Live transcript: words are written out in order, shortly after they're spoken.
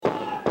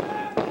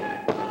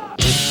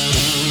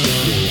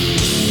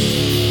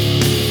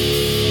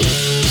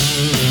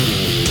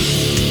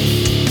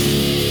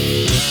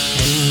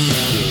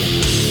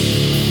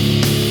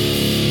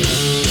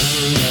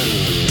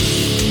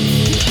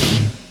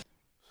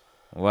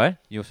What?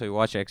 You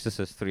watch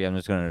Exorcist 3? I'm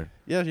just gonna.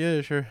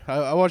 Yeah, sure.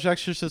 I watched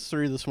Exorcist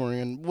 3 this morning,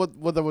 and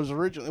what that was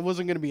original, it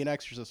wasn't going to be an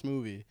Exorcist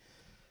movie.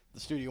 The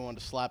studio wanted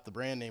to slap the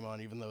brand name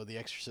on, even though The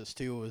Exorcist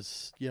 2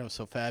 was,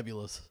 so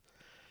fabulous.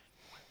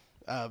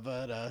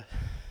 But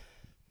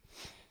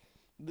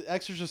The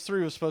Exorcist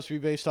 3 was supposed to be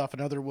based off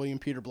another William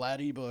Peter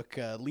Blatty book,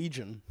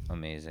 Legion.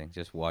 Amazing.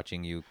 Just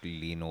watching you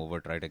lean over,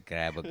 try to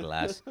grab a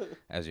glass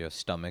as your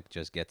stomach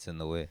just gets in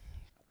the way.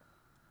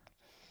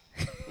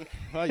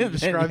 Well, Then you you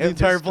described the have to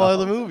entire plot of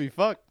the stop. movie.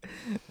 Fuck.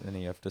 Then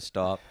you have to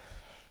stop.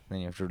 Then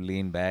you have to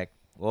lean back.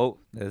 Whoa,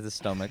 there's the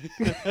stomach.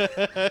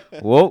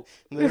 Whoa.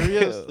 There he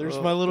is. There's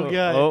my little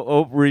guy.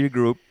 Oh,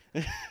 regroup.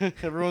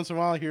 Every once in a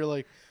while, I hear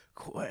like,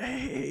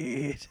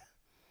 "Quaid"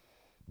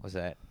 What's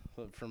that?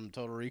 from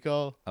Total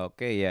Recall.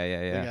 Okay, yeah.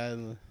 The guy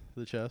in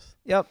the chest.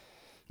 Yep.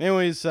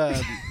 Anyways, back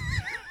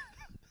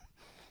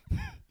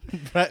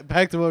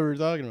to what we were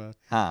talking about.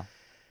 Huh.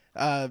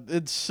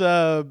 It's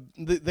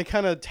they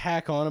kind of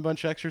tack on a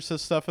bunch of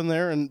Exorcist stuff in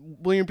there, and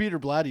William Peter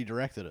Blatty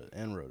directed it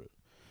and wrote it.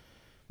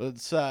 But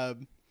it's a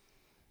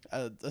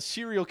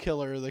serial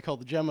killer they call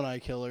the Gemini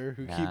Killer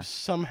who keeps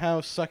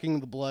somehow sucking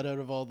the blood out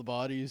of all the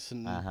bodies,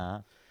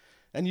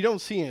 and you don't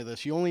see any of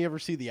this. You only ever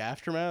see the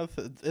aftermath.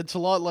 It's a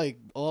lot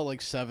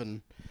like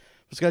Seven.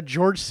 It's got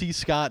George C.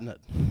 Scott in it.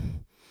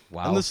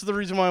 Wow. And this is the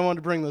reason why I wanted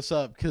to bring this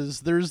up,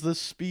 because there's this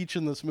speech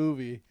in this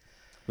movie.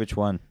 Which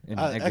one? In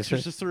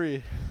Exorcist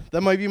 3.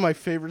 That might be my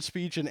favorite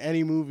speech in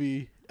any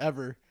movie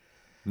ever.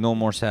 No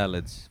more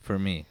salads for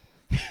me.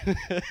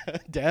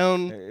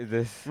 Down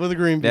This with the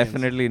green beans.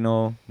 definitely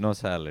no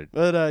salad.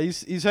 But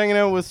he's hanging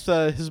out with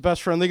his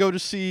best friend. They go to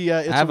see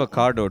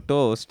Avocado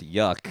toast.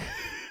 Yuck.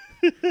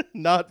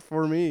 Not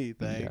for me,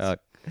 thanks. Yuck.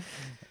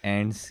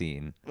 And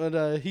scene.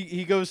 But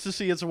he goes to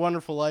see It's a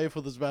Wonderful Life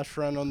with his best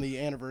friend on the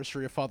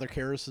anniversary of Father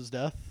Karras'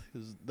 death,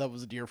 because that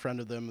was a dear friend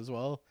of them as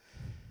well.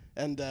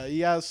 And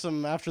he asks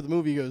him after the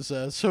movie, he goes,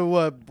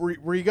 so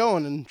where you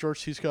going? And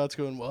George C. Scott's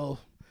going, well,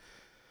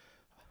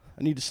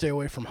 I need to stay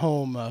away from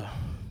home.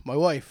 My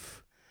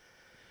wife,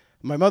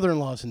 my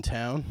mother-in-law's in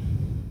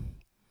town,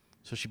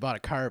 so she bought a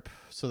carp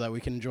so that we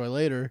can enjoy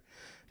later.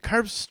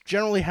 Carps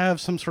generally have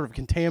some sort of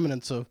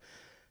contaminant, so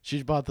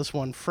she bought this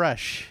one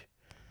fresh.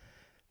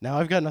 Now,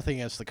 I've got nothing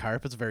against the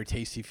carp. It's a very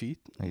tasty fish.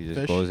 He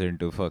just goes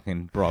into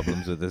fucking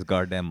problems with his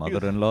goddamn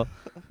mother-in-law.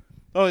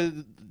 Oh,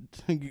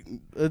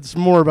 it's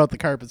more about the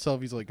carp itself.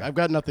 He's like, I've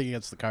got nothing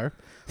against the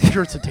carp. I'm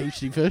sure it's a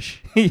tasty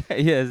fish.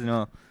 Yes,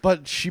 no.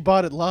 But she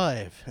bought it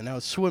live, and now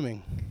it's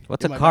swimming.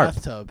 What's in a my carp?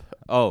 bathtub.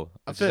 Oh,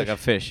 A it's just like a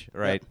fish,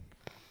 right?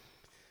 Yep.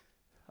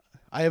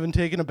 I haven't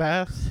taken a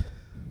bath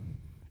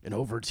in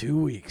over 2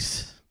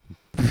 weeks.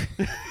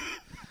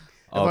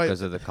 Oh,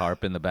 because of the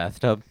carp in the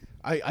bathtub?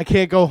 I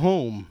can't go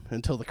home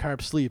until the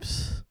carp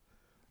sleeps,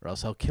 or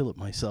else I'll kill it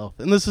myself.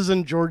 And this is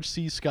in George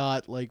C.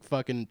 Scott, like,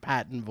 fucking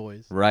Patton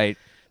voice. Right.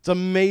 It's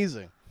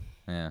amazing.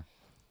 Yeah.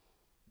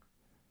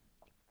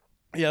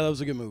 Yeah, that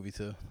was a good movie,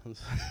 too.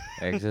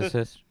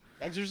 Exorcist?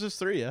 Exorcist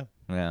 3, yeah.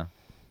 Yeah.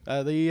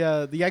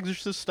 The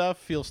Exorcist stuff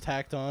feels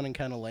tacked on and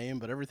kind of lame,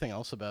 but everything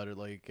else about it,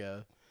 like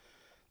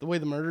the way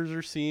the murders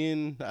are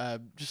seen,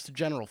 just the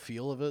general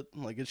feel of it,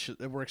 like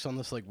it works on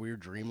this like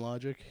weird dream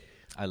logic.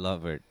 I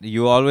love it.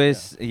 You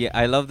always,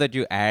 I love that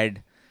you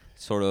add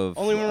sort of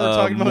Only when we're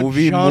talking about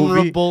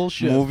movie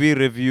bullshit. movie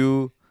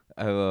review.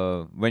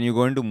 When you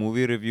go into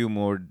movie review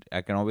mode,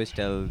 I can always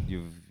tell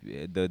you've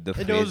the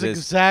It knows phrases.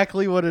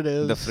 exactly what it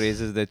is. The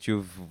phrases that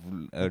you've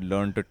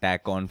learned to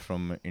tack on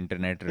from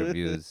internet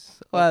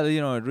reviews. Well,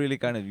 it really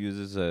kind of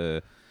uses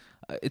a.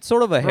 It's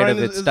sort of ahead Brian,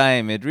 of its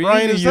time. It really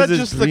Brian, is that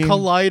uses just the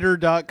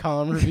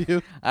Collider.com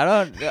review? I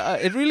don't.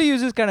 It really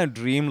uses kind of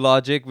dream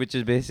logic, which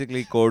is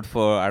basically code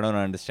for I don't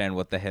understand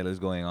what the hell is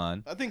going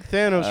on. I think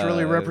Thanos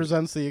really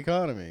represents the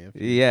economy.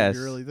 If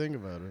you really think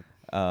about it.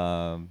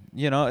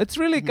 It's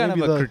really kind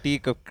Maybe of a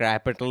critique of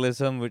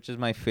capitalism, which is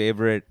my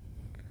favorite.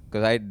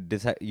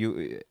 Because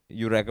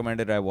you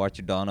recommended I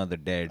watch Dawn of the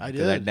Dead. I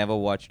Because did. I'd never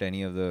watched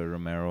any of the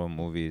Romero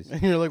movies.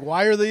 And you're like,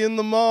 why are they in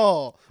the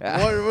mall?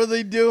 What are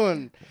they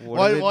doing?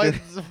 What are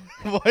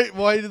they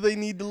Why do they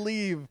need to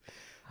leave?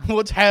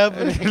 What's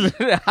happening?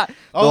 The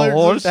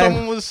whole time.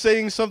 Someone was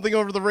saying something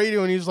over the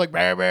radio, and he was like,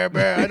 "Bear, bear,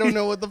 bear." I don't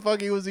know what the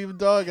fuck he was even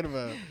talking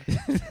about.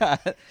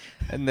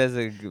 And there's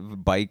a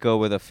biker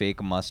with a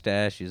fake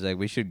mustache. He's like,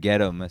 we should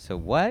get him. I said,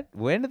 what?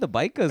 Where did the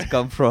bikers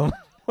come from?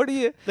 What are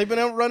you? They've been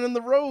out running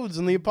the roads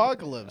in the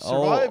apocalypse,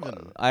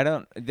 surviving. I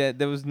don't.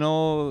 There was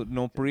no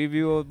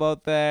preview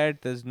about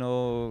that. There's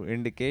no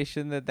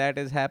indication that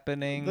is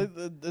happening.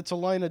 It's a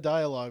line of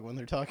dialogue when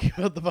they're talking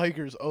about the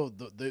bikers. Oh,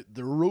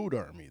 the road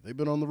army. They've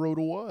been on the road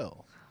a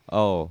while.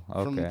 Oh,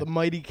 okay. From the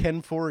mighty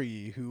Ken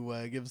Foree, who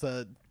gives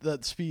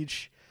that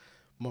speech.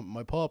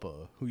 My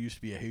papa, who used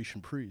to be a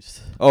Haitian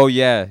priest. Oh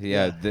yeah.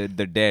 The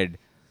dead.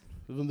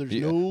 There's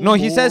No,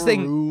 he says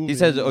thing. room He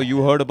says, in "Oh,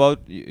 you heard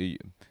about."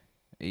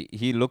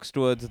 He looks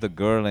towards the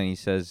girl and he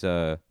says,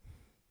 "You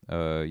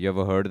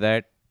ever heard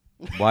that?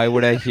 Why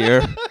would I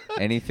hear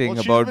anything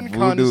well, about she's been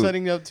voodoo?"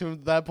 condescending up to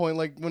that point,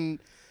 like when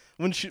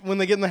when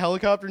they get in the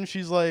helicopter and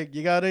she's like,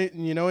 "You got it?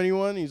 You know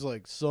anyone?" He's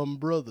like, "Some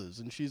brothers,"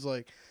 and she's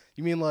like,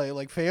 "You mean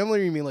like family,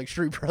 or you mean like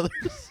street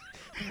brothers?"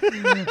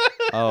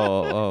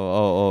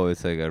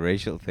 It's like a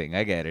racial thing.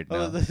 I get it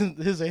now.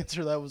 His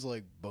answer to that was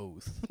like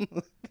both.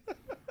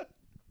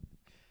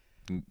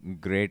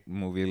 Great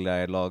movie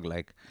dialogue,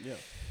 like, Yeah.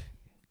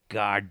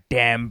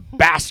 "Goddamn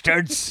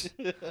bastards,"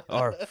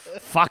 or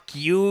 "Fuck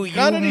you, you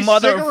Got any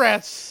mother,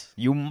 cigarettes?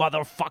 you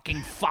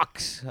motherfucking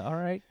fucks." All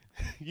right.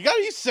 You got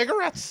any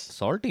cigarettes?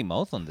 Salty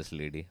mouth on this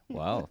lady.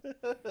 Wow.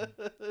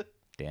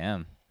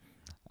 Damn.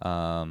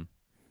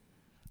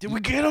 Did we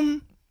get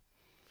him?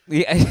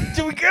 Yeah.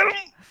 Did we get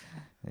him?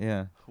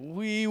 Yeah.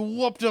 We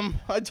whooped him.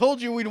 I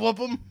told you we'd whoop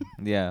him.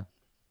 Yeah.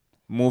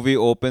 Movie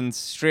opens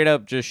straight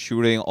up just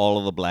shooting all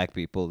of the black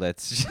people.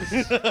 That's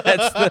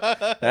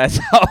that's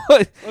how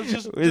it, It's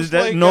just is just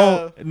that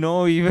like,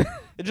 no even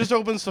it just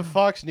opens to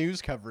Fox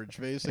News coverage,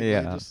 basically.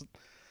 Yeah. Just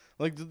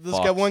like this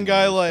Fox guy, one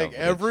guy, News like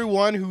coverage.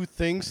 everyone who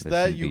thinks Listen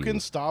that to you you. can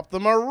stop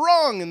them are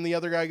wrong, and the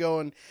other guy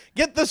going,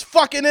 "Get this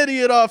fucking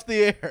idiot off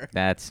the air."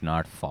 That's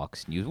not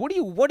Fox News. What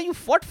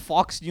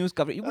Fox News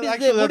coverage? What is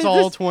Actually, that- what that's is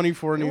all this-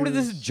 24 News. What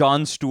is this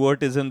John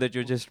Stewartism that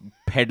you're just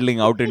peddling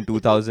out in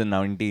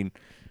 2019?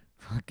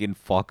 Fucking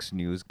Fox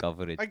News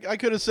coverage. I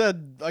could have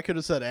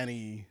said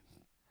any.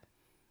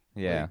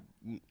 Yeah.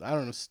 I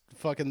don't know.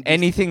 Fucking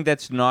Anything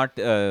that's not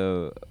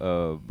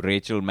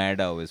Rachel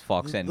Maddow is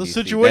Fox NBC. the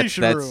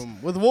Situation That's-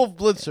 Room with Wolf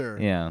Blitzer.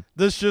 Yeah.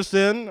 This just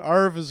in: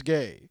 Arv is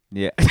gay.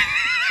 Yeah.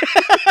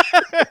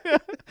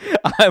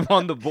 I'm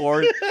on the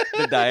board.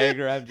 The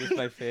diagram, just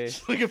my face.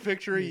 Just like a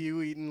picture of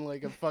you eating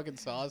like a fucking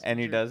sausage. And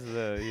he does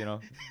the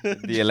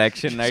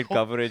election night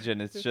coverage,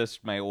 and it's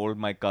just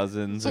my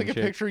cousins. It's like and a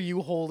shit. picture of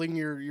you holding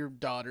your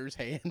daughter's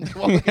hand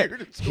while you're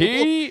to school.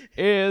 He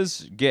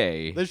is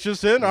gay. That's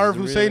just in. Arv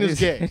Hussein is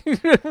gay.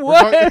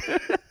 What?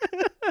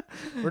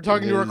 We're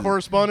talking to our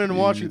correspondent in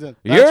Washington.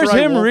 Here's That's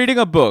right, him Wolf. reading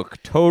a book.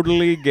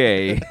 Totally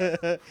gay.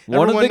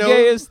 One of Everyone the knows-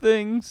 gayest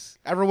things.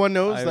 Everyone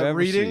knows I've that ever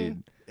reading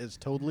seen. is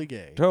totally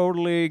gay.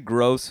 Totally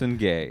gross and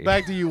gay.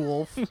 Back to you,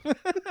 Wolf.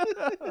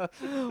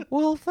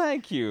 Well,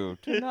 thank you.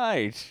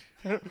 Tonight,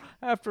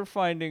 after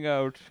finding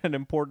out an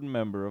important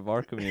member of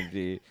our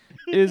community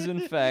is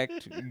in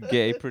fact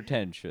gay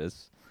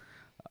pretentious.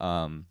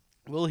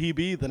 Will he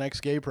be the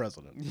next gay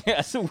president?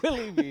 Yes, will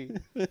he be?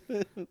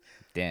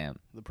 Damn.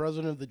 The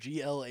president of the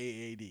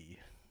GLAAD.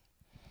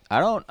 I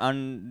don't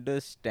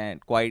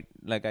understand quite,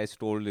 like I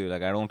told you,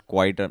 like I don't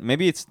quite,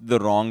 maybe it's the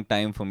wrong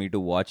time for me to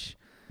watch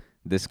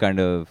this kind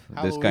of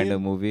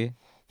Halloween? movie.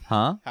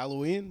 Huh?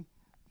 Halloween?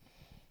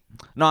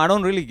 No, I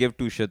don't really give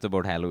two shits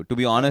about Halloween. To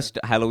be honest,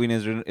 Halloween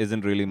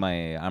isn't really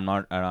my.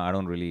 I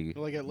don't really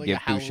You're like a give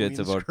two Halloween shits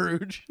about.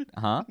 Scrooge.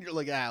 Huh? You're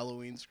like a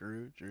Halloween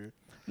Scrooge. Or...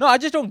 No, I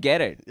just don't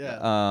get it. Yeah.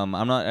 I'm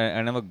not.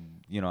 I never.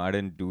 I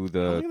didn't do I don't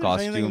the think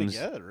there's anything to costumes.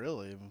 get,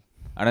 really.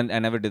 I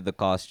never did the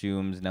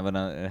costumes. Never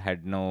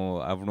had no.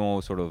 I have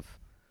no sort of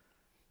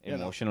Yeah,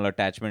 no. emotional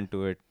attachment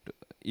to it.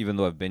 Even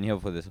though I've been here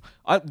for this.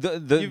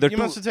 You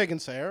must have taken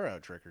Sarah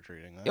out trick or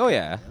treating. Oh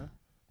yeah.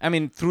 I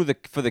mean, for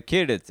the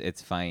kid,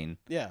 it's fine.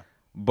 Yeah.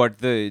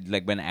 But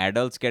when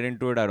adults get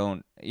into it, I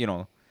don't.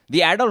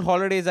 The adult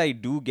holidays, I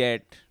do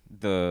get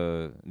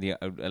I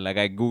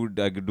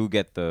do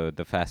get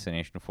the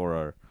fascination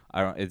for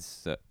her.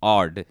 It's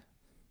odd.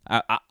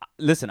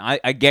 Listen,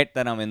 I get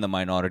that I'm in the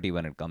minority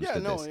when it comes to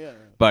this. Yeah.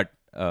 But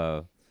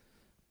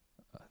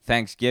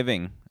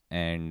Thanksgiving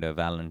and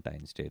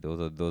Valentine's Day,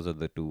 those are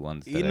the two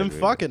ones. Eating that I and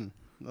really- fucking.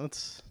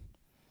 That's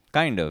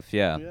Kind of,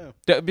 yeah.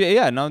 yeah.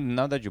 Yeah.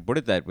 Now that you put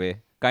it that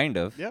way, kind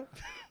of. Yeah.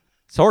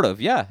 Sort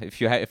of, yeah.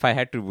 If I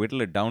had to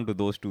whittle it down to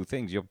those two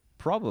things, you're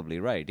probably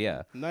right,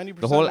 yeah. 90%.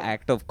 The whole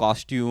act of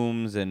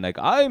costumes and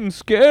I'm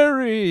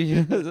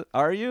scary.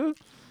 Are you?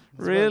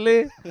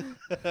 Really?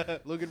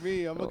 Look at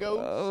me. I'm a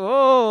ghost.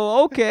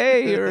 Oh,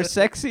 okay. You're a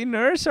sexy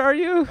nurse, are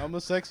you? I'm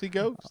a sexy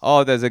ghost.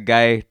 Oh, there's a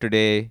guy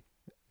today.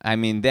 I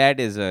mean, that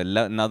is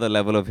another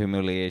level of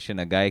humiliation.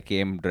 A guy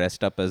came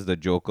dressed up as the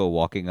Joker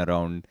walking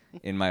around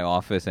in my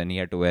office, and he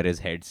had to wear his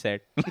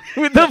headset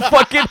with the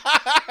fucking...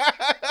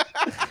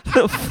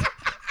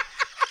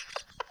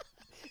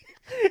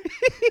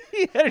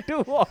 He had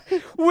to walk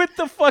with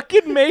the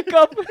fucking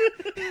makeup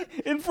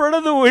in front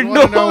of the You window.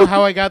 want to know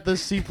how I got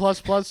this C++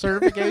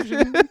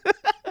 certification?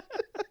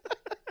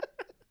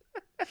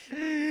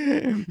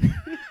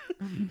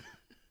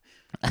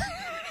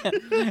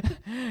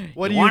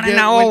 What do you Want to get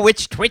know when-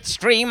 which Twitch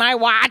stream I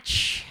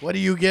watch? What do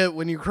you get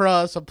when you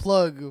cross a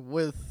plug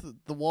with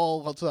the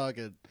wall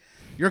socket?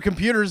 Your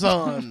computer's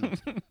on.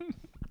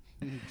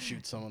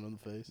 Shoot someone in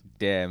the face.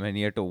 Damn, and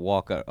he had to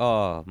walk out.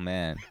 Oh,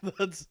 man.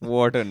 That's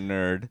What a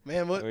nerd.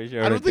 man. What I wish I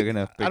I don't would have think taken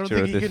a I don't picture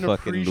think of you this can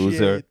fucking appreciate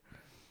loser.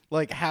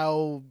 like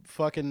how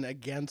fucking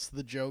against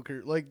the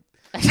Joker. Like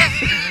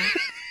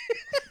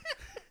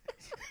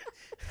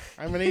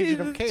I'm an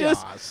agent of He's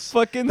just chaos.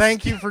 fucking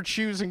Thank you for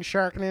choosing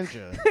Shark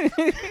Ninja.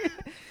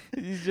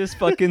 He's just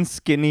fucking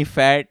skinny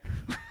fat.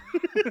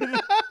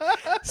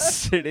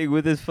 sitting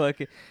with his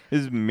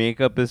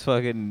makeup is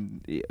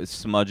fucking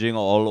smudging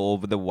all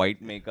over. The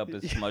white makeup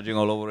is smudging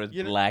all over his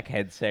You know- black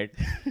headset.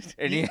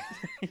 And he,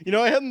 You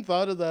know, I hadn't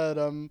thought of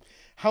that.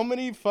 How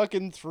many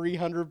fucking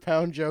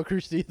 300-pound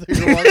Jokers do you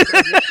think are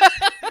walking?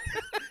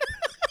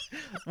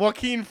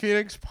 Joaquin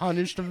Phoenix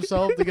punished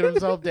himself to get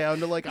himself down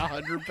to like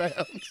 100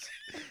 pounds.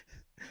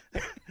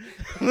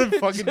 And then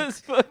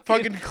just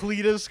fucking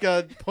Cletus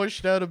got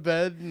pushed out of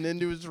bed and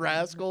into his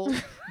rascal,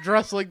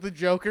 dressed like the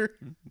Joker.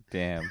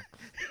 damn.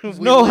 We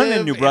no one in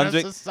live New a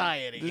Brunswick.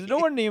 society. There's no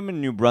one named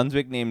in New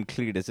Brunswick named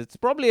Cletus. It's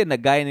probably a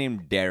guy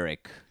named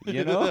Derek.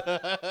 You know,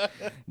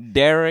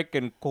 Derek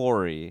and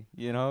Corey.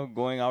 You know,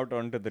 going out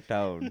onto the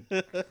town,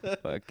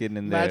 fucking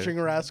in there. Matching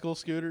rascal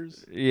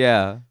scooters.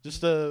 Yeah.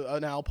 Just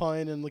an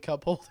Alpine in the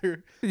cup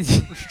holder.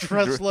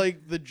 Dressed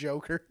like the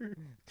Joker.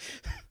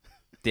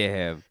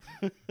 Damn.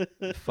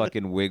 The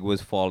fucking wig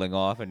was falling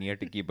off and he had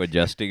to keep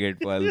adjusting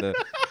it while the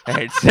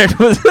headset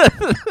was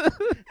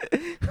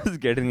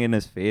getting in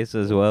his face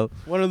as well.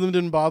 One of them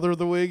didn't bother with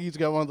the wig. He's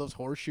got one of those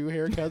horseshoe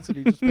haircuts and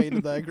he just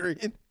painted that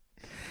green.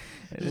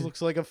 Just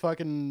looks like a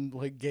fucking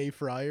like gay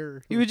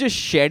friar. He was just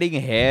shedding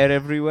hair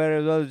everywhere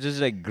as well. Just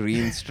like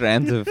green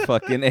strands of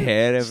fucking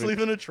hair Just everywhere.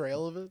 leaving a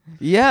trail of it.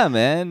 Yeah,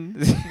 man.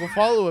 We'll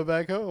follow it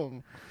back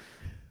home.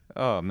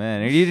 Oh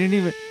man,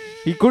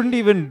 he couldn't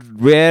even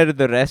wear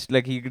the rest.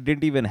 Like he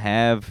didn't even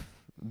have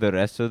the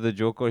rest of the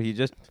Joker. He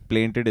just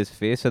painted his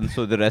face, and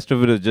so the rest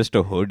of it was just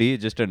a hoodie,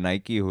 just a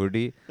Nike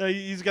hoodie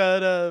He's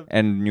got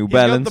and New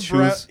Balance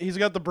shoes. He's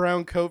got the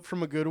brown coat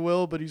from a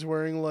Goodwill, but he's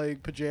wearing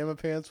like pajama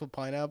pants with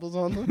pineapples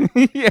on them.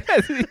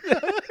 Yes.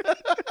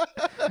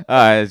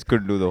 I just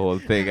couldn't do the whole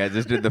thing. I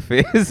just did the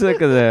face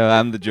because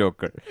I'm the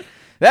Joker.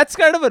 That's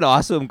kind of an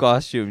awesome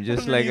costume.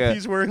 Just like Underneath, a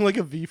he's wearing like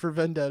a V for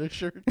Vendetta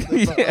shirt.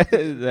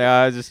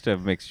 yeah, just a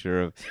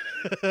mixture of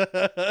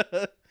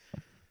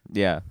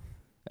yeah.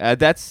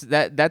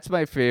 That's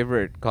my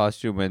favorite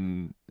costume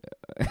and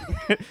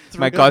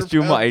my 300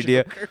 costume pound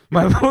idea. Joker.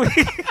 My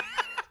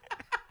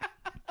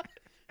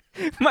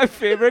my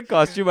favorite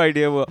costume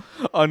idea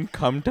on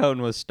Come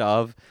Town was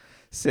Stav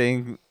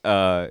saying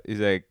he's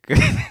like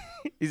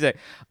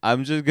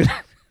I'm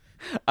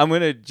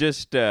gonna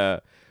just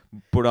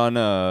put on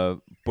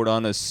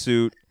a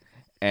suit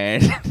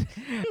and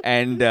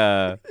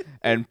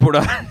and put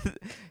on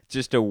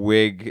just a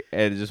wig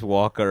and just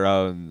walk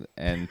around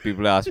and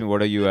people ask me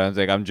what are you? And I was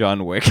like I'm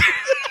John Wick.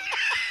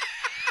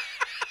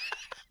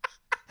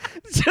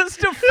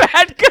 Just a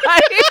fat guy.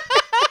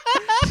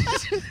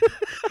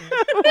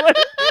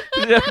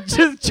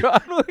 Just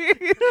John Wick.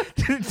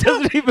 It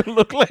doesn't even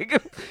look like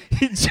him.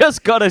 He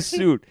just got a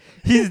suit.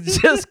 He's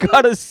just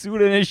got a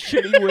suit and a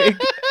shitty wig.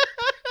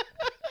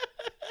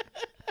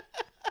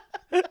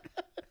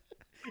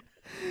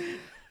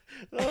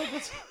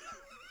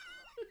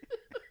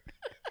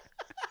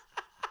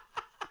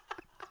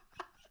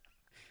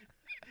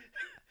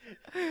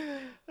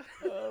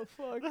 Oh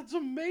fuck, that's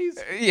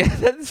amazing. Yeah,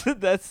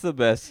 that's the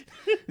best.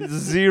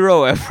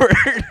 Zero effort.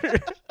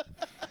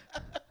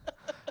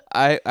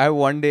 I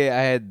one day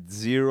I had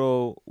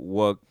zero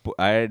work.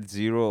 I had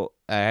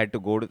to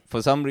go to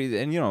for some reason.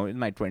 And in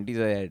my 20s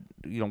I had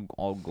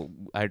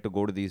I had to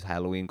go to these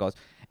Halloween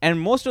costumes. And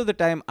most of the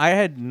time I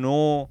had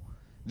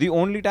the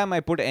only time I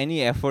put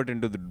any effort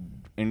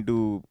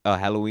into a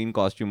Halloween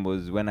costume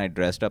was when I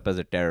dressed up as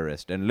a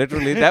terrorist, and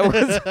literally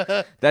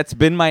that's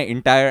been my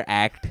entire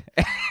act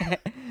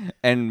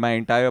and my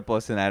entire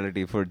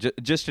personality for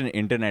just an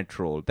internet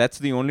troll. That's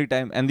the only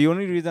time, and the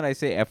only reason I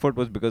say effort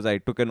was because I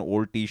took an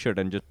old T-shirt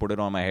and just put it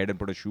on my head and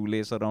put a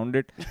shoelace around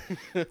it,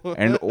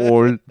 and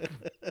old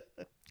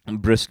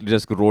Bristol,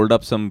 just rolled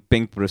up some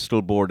pink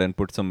Bristol board and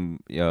put some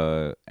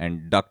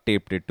and duct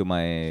taped it to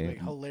my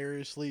Like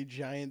hilariously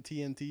giant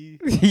TNT.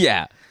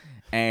 yeah,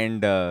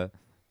 and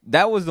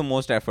that was the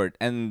most effort.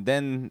 And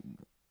then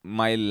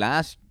my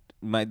last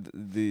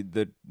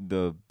the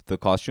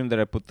costume that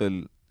I put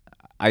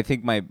I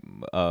think my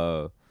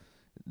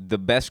the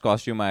best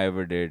costume I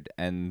ever did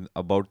and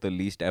about the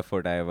least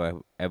effort I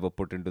ever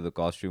put into the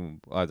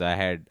costume was I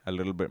had a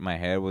little bit, my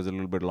hair was a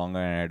little bit longer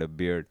and I had a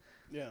beard.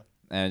 Yeah.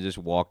 And I just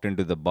walked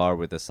into the bar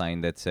with a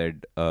sign that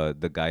said,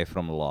 the guy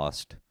from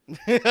Lost.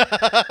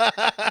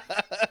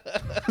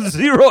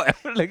 Zero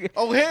effort. Like,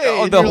 Oh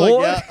hey. And the you're like,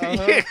 whole yeah,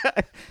 uh-huh.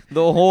 yeah,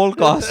 the whole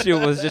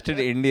costume was just an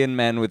Indian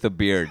man with a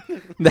beard.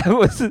 That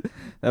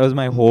was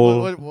my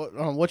whole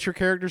What's your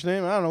character's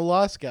name? I don't know.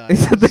 Lost guy.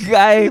 the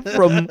guy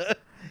from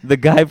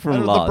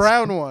The Lost.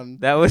 brown one.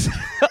 That was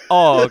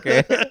oh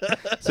okay.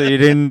 So you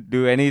didn't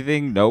do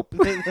anything? Nope.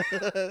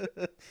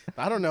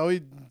 I don't know. He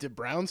did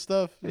brown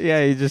stuff.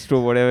 Yeah, he just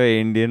drove whatever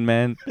Indian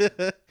man.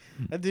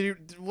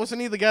 Wasn't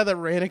he the guy that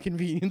ran a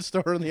convenience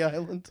store on the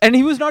island? And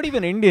he was not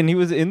even Indian. He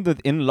was in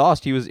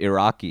Lost. He was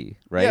Iraqi,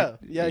 right?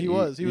 Yeah, he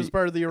was. He was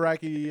part of the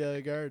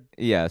Iraqi guard.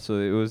 Yeah, so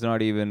it was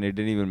not even. It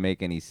didn't even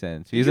make any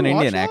sense. He's Did an you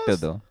watch Indian actor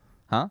Lost? though,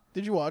 huh?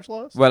 Did you watch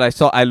Lost? Well,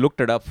 I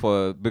looked it up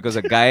because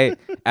a guy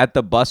at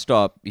the bus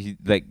stop. He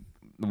like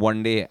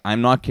one day.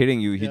 I'm not kidding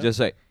you. He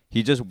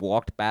Yeah. just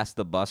walked past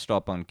the bus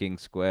stop on King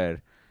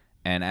Square,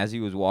 And as he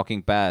was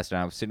walking past,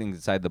 and I was sitting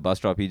inside the bus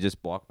stop, he just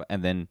walked,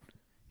 and then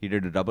he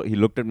did a double. He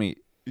looked at me.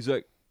 He's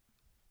like,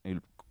 he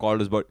called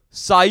his boy,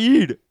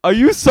 Saeed, are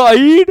you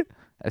Saeed?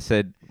 I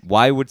said,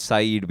 why would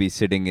Saeed be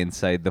sitting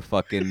inside the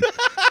fucking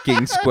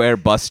King Square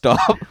bus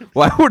stop?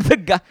 Why would the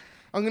guy?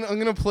 I'm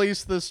gonna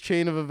place this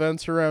chain of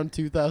events around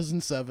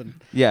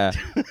 2007. Yeah.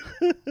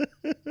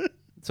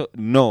 So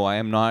no, I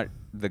am not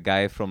the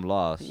guy from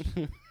Lost.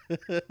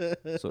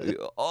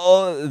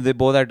 So they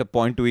both had to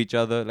point to each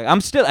other. Like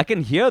I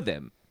can hear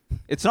them.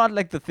 It's not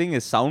like the thing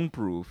is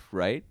soundproof,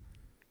 right?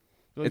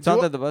 It's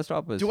not that the bus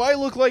stop is. Do I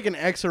look like an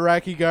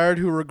ex-Iraqi guard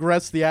who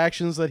regrets the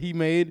actions that he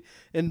made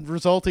and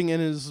resulting in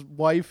his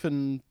wife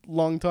and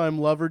longtime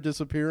lover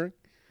disappearing?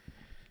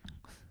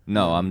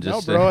 No, I'm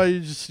just no, bro.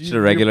 Just a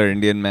regular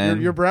Indian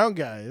man. You're brown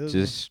guy.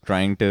 Just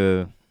trying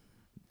to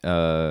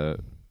not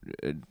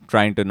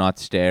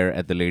stare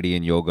at the lady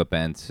in yoga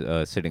pants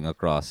sitting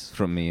across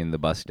from me in the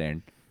bus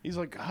stand. He's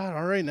like, God,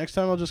 all right, next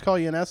time I'll just call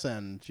you an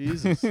SN.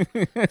 Jesus.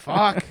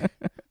 Fuck.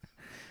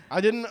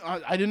 I didn't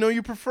know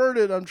you preferred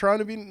it. I'm trying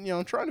to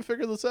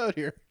figure this out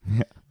here.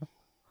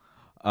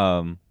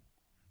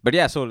 But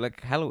yeah, so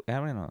like I don't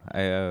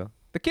know.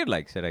 The kid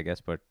likes it, I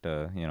guess, but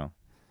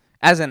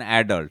as an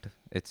adult,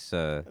 it's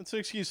an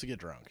excuse to get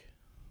drunk.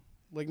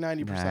 Like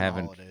 90% of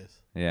holidays.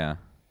 Yeah.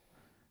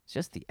 It's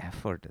just the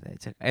effort.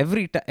 It's like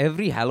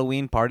every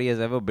Halloween party has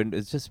ever been.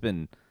 It's just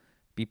been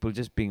people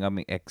just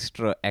becoming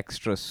extra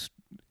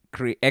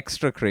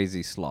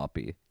crazy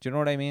sloppy. Do you know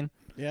what I mean?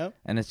 Yeah.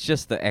 And it's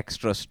just the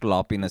extra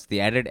sloppiness,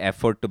 the added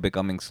effort to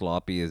becoming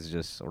sloppy is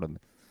just sort of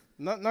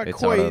not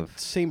quite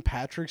St.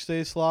 Patrick's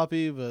Day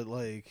sloppy, but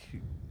like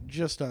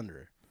just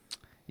under.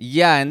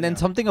 Yeah, and then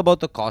something about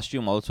the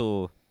costume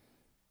also.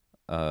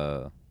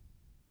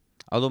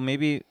 Although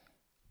maybe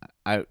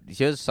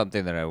here's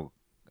something that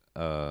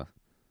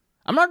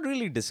I'm not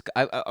really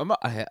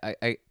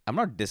I'm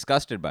not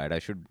disgusted by it. I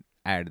should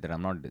add that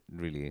I'm not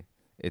really.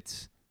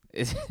 It's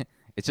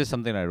just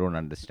something I don't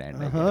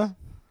understand. I guess.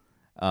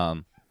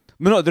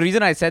 No, the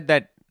reason I said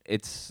that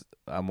it's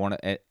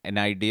an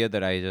idea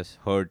that I just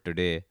heard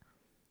today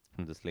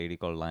from this lady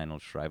called Lionel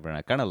Shriver, and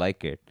I kind of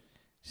like it.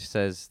 She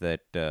says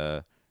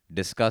that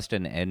disgust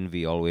and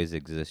envy always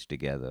exist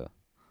together.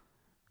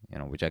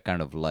 Which I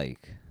kind of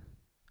like.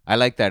 I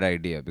like that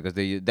idea because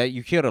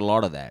you hear a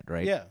lot of that,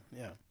 right? Yeah,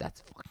 yeah.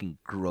 That's fucking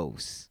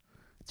gross.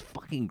 It's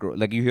fucking gross.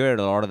 Like you hear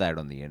a lot of that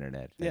on the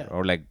internet, yeah.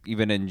 Or like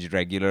even in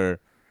regular.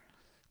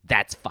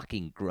 That's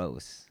fucking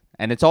gross,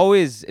 and it's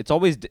always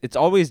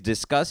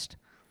discussed,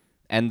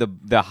 and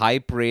the high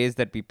praise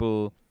that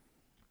people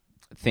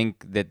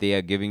think that they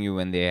are giving you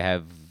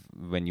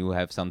when you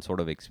have some sort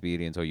of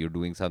experience or you're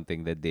doing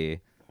something that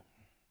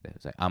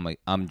it's like,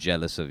 I'm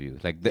jealous of you.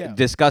 Like the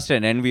disgust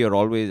and envy are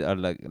always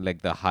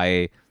like the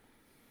high.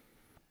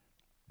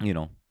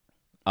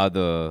 Are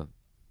the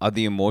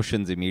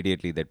emotions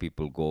immediately that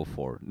people go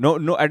for.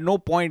 No. At no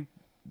point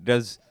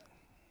does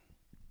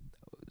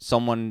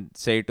someone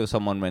say to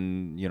someone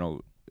when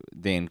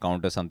they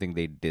encounter something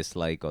they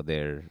dislike or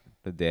they're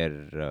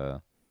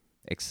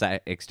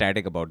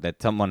ecstatic about that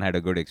someone had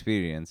a good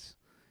experience.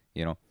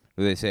 Do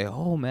they say,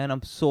 "Oh man,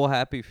 I'm so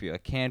happy for you. I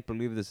can't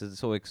believe this is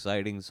so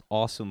exciting. It's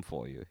awesome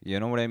for you." You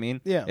know what I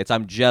mean? Yeah. It's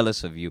I'm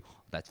jealous of you.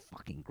 That's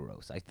fucking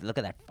gross. Look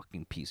at that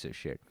fucking piece of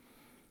shit.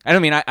 And I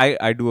mean,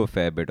 I do a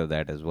fair bit of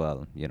that as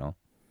well.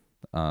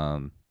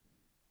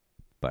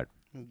 But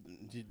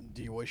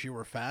do you wish you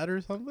were fat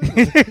or something?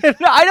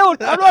 No, I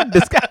don't. I'm not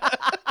disgusted.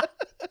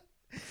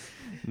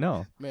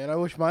 No. Man, I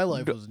wish my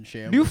life was in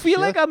shambles. Do you feel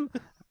like I'm?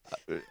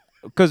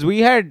 Because we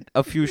had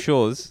a few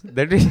shows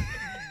that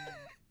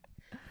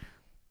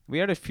we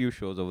had a few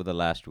shows over the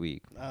last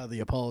week. The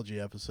apology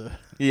episode.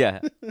 Yeah.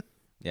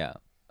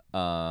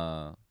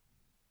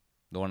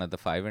 The one at the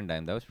 5 and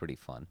Dime, that was pretty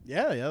fun.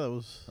 Yeah, that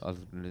was.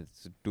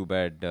 It's too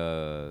bad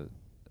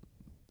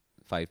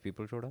 5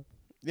 people showed up.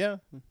 Yeah.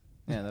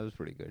 Yeah, that was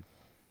pretty good.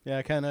 Yeah,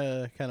 I kind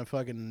of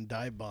fucking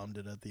dive bombed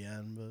it at the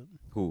end, but.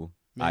 Who?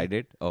 Me. I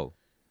did? Oh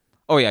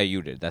yeah,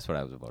 you did. That's what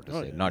I was about to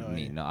say. Yeah, Not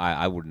me. No,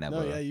 I would never.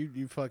 No, yeah,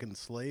 you fucking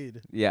slayed.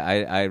 Yeah,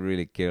 I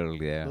really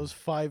killed. Yeah. Those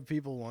 5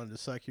 people wanted to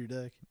suck your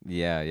dick.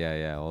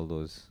 Yeah. All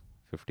those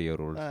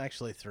 50-year-olds.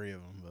 Actually, 3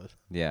 of them, but.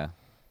 Yeah.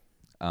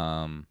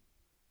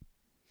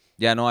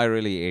 Yeah, no, I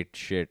really ate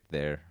shit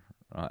there.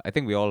 I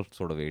think we all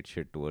sort of ate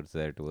shit towards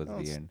the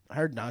end.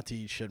 Hard not to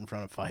eat shit in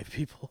front of 5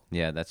 people.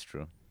 Yeah, that's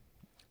true.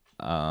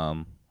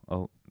 Oh,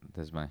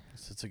 there's my.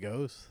 It's a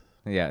ghost.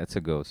 Yeah, it's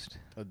a ghost.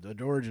 A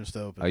door just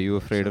opened. Are you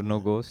afraid of no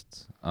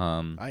ghosts?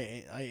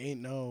 I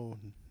ain't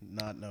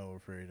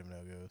afraid of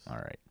no ghosts. All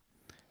right.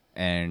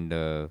 And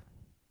so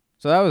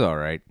that was all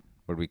right,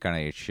 but we kind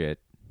of ate shit.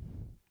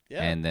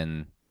 Yeah. And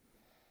then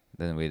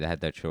we had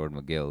that show at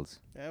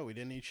McGill's. Yeah, we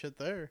didn't eat shit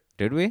there.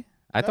 Did we?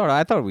 I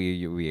thought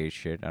we ate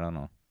shit. I don't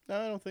know.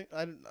 No,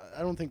 I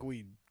don't think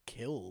we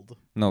killed.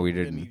 No, we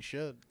didn't eat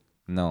shit.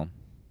 No.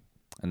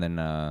 And then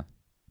I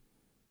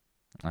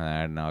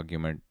had an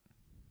argument.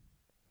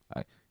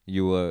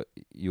 You were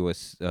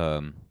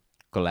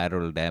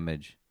collateral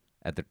damage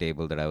at the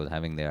table that I was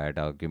having there. I had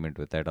an argument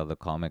with that other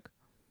comic.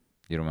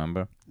 You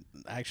remember?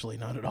 Actually,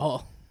 not at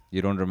all.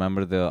 You don't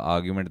remember the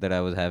argument that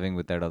I was having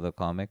with that other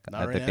comic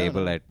Not at right the now,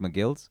 table no. at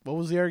McGill's? What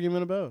was the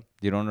argument about?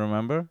 You don't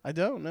remember? I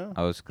don't know.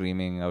 I was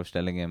screaming. I was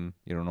telling him,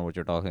 you don't know what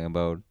you're talking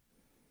about.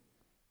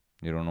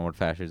 You don't know what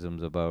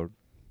fascism's about.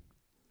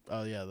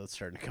 Oh yeah, that's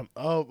starting to come.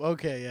 Oh,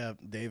 okay, yeah,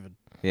 David.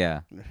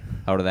 Yeah.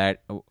 How did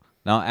that...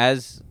 Now,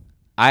 as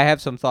I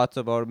have some thoughts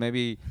about,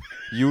 maybe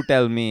you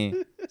tell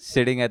me,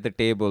 sitting at the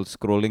table,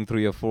 scrolling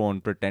through your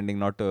phone, pretending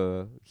not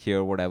to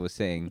hear what I was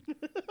saying.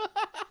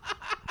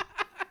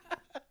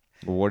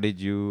 What did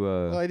you...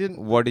 Well, I didn't.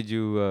 What did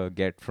you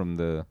get from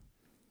the...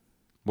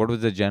 What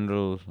was the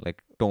general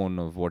tone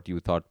of what you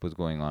thought was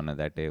going on at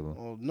that table?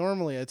 Well,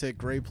 normally I take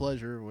great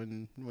pleasure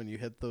when you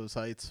hit those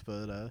heights,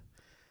 but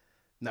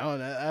no,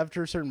 and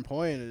after a certain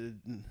point, it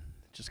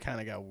just kind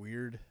of got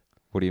weird.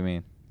 What do you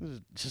mean? It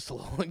was just a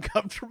little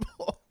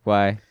uncomfortable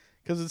Why?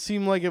 because it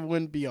seemed like it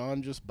went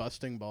beyond just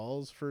busting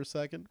balls for a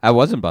second. I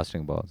wasn't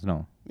busting balls.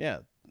 No. Yeah,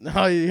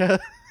 no, yeah,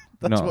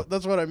 No.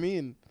 that's what I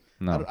mean.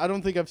 No. I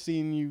don't think I've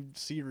seen you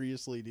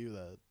seriously do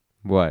that.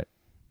 What?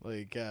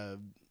 Like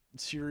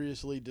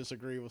seriously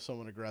disagree with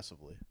someone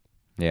aggressively.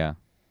 Yeah.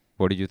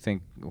 What did you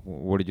think?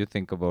 What did you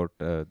think about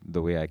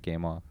the way I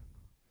came off?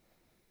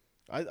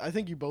 I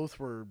think you both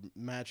were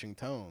matching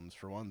tones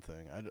for one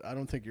thing. I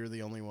don't think you're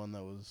the only one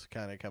that was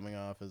kind of coming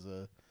off as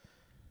a,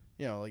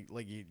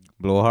 like you,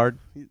 Blowhard?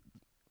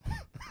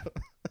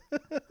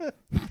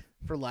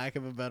 for lack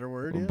of a better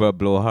word, yeah.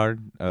 Blowhard?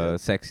 Yeah.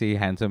 Sexy,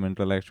 handsome,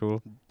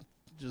 intellectual?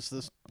 Just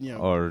this,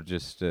 Or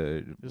just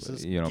just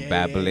this gay,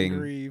 babbling?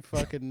 angry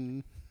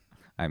fucking.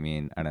 I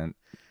mean, I don't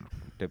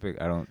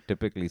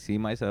typically see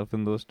myself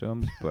in those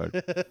terms, but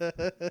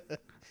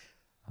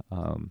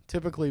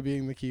Typically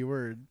being the key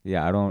word.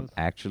 yeah, I don't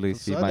actually The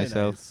see Sunday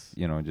myself,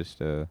 nights.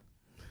 just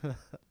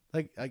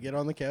Like I get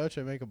on the couch,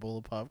 I make a bowl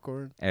of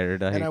popcorn,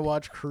 erudite. and I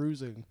watch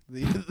Cruising,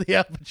 the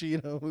Al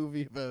Pacino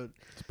movie about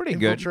It's pretty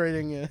good.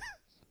 infiltrating.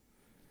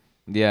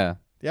 Yeah.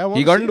 Yeah, I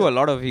He got into a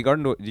lot of.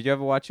 Did you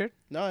ever watch it?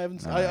 No, I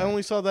haven't. No. I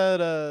only saw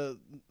that.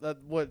 That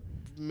what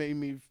made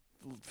me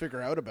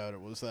figure out about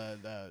it was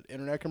that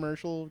internet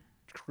commercial,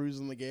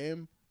 Cruising the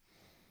Game.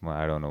 Well,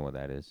 I don't know what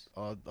that is.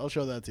 I'll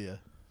show that to you.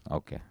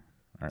 Okay.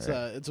 All It's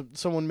right.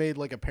 someone made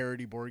like a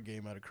parody board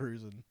game out of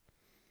Cruising.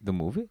 The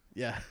movie?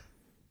 Yeah.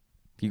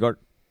 He got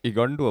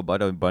into a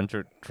bunch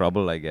of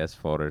trouble, I guess,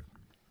 for it.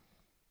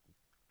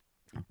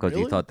 Because he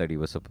Really? thought that he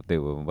was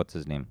what's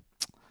his name?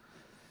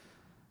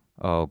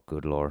 Oh,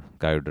 good lord.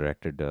 Guy who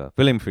directed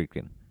William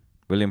Friedkin.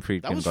 William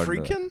Friedkin. That was got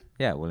Friedkin?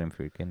 Yeah, William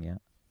Friedkin, yeah.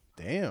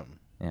 Damn.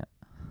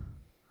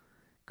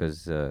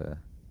 Because,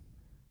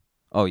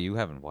 oh, you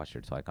haven't watched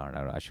it, so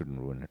I shouldn't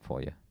ruin it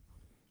for you.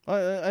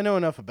 I know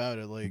enough about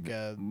it. Like,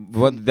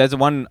 There's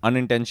one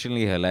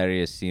unintentionally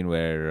hilarious scene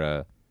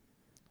where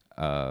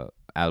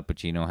Al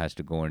Pacino has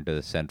to go into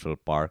the Central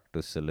Park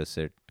to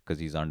solicit, because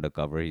he's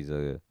undercover. He's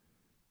a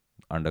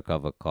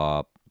undercover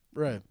cop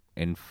right.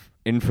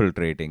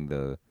 infiltrating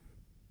the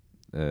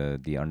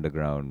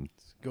underground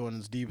Going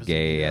as deep as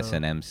gay he can go.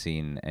 S&M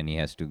scene, and he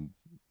has to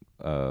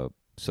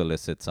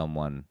solicit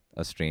someone,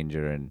 a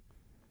stranger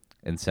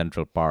in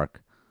Central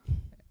Park.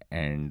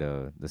 And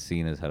the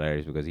scene is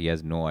hilarious because he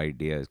has no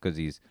idea. Because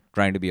he's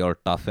trying to be all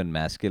tough and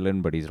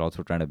masculine, but he's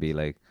also trying to be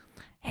like,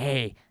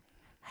 Hey,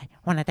 I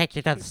want to take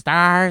you to the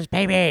stars,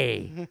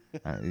 baby.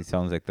 he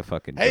sounds like the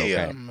fucking Hey,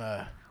 joke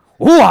you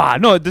Ooh-ah!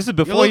 No, this is look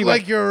before he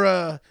like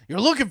you're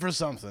looking for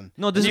something.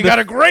 No, this And is you got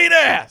a great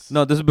ass.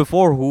 No, this is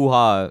before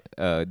hoo-ha.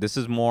 This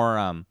is more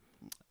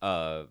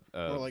Or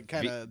like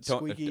kind of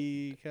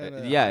squeaky, kind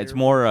of. yeah, it's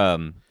more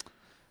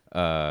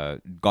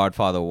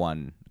Godfather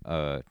 1, Al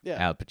Or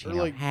Pacino.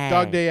 like Hey.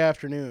 Dog Day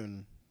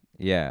Afternoon,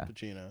 Yeah.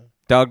 Pacino.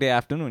 Dog Day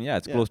Afternoon. Yeah,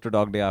 it's Yeah. close to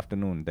Dog Day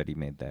Afternoon that he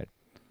made that.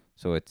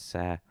 So it's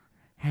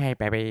Hey,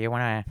 baby, you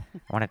wanna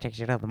take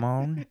you to the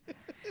moon?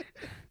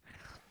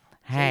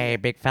 Hey,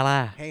 big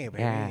fella. Hey,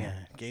 baby, Yeah.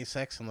 gay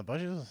sex on the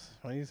bushes.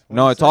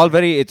 no, it's all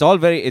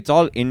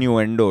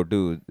innuendo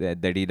too.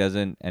 That he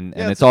doesn't, and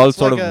Yeah, it's all it's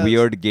sort like of a-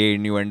 weird gay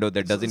innuendo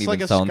that doesn't it's even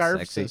like a sound scarf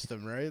sexy.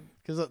 system, right?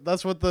 Because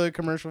that's what the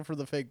commercial for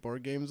the fake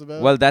board game's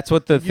about. Well, that's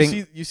what the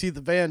thing. you see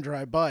the van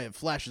drive by, it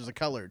flashes a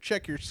color.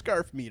 Check your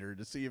scarf meter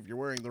to see if you're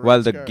wearing the right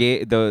Well, the scarf.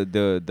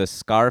 the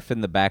scarf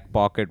in the back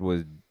pocket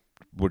would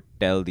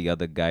tell the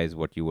other guys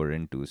what you were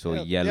into. So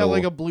yeah, yellow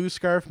like a blue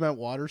scarf meant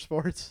water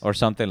sports. or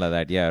something like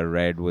that. Yeah,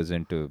 red was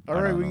into.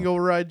 All right, we can go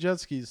ride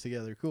jet skis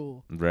together.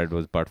 Cool. Red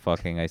was butt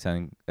fucking. I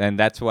think, and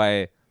that's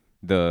why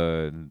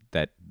the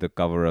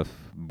cover of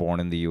Born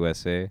in the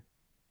USA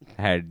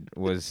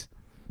was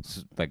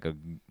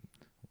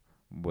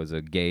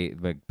a gay,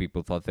 like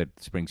people thought that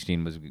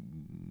Springsteen was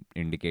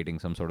indicating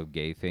some sort of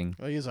gay thing.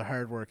 Well, he's a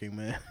hardworking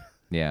man.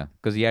 Yeah,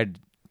 because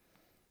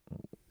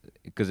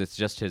it's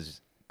just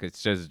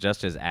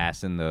his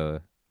ass in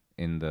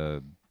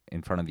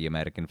front of the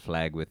American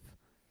flag with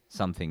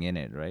something in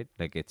it, right?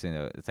 Like I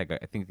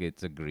think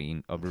it's a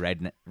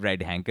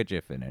red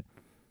handkerchief in it,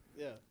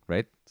 Yeah.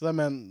 right? So that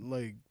meant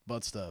like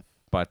butt stuff.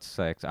 Butt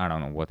sex. I don't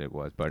know what it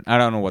was, but I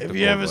don't know what. If the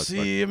you quote ever was,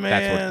 see a but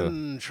that's what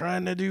man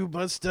trying to do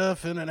butt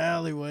stuff in an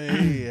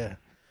alleyway,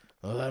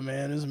 Oh, that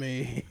man is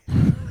me.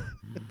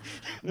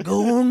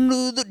 Going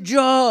to the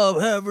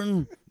job,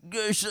 having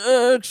gay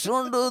sex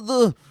under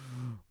the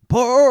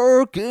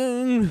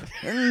parking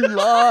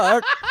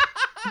lot.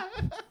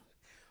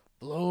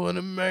 Blowing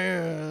a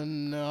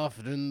man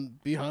often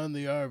behind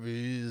the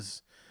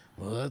Arby's.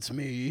 Well, that's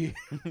me.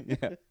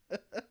 Yeah.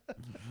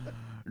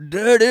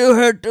 Daddy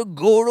had to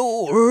go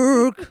to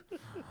work,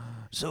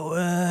 so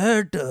I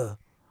had to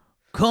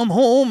come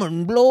home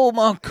and blow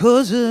my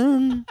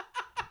cousin.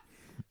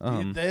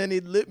 And then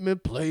he'd let me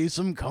play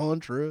some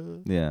Contra.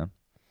 Yeah.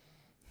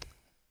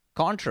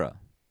 Contra.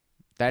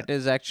 That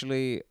is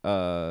actually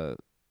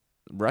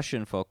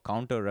Russian for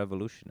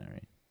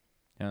counter-revolutionary.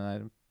 You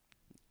know,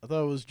 I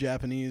thought it was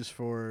Japanese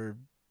for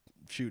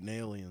shooting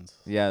aliens.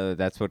 yeah,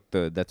 that's what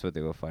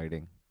they were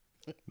fighting.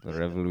 The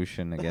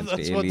revolution against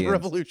That's aliens. what the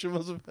revolution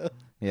was about.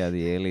 Yeah,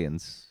 the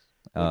aliens.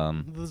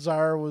 The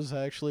Tsar was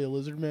actually a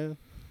lizard man.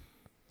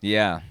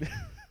 Yeah.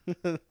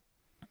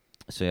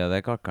 So yeah,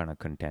 that got kind of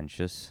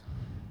contentious.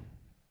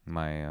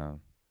 My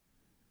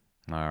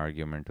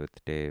argument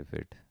with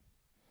David.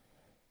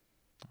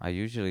 I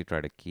usually try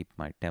to keep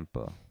my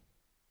temper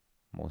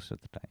most of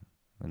the time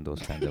in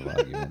those kinds of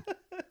arguments.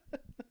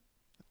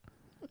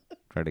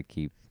 Try to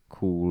keep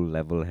cool,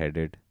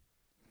 level-headed,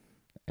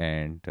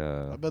 and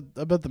I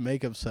bet the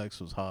makeup sex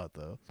was hot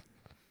though.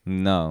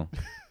 no.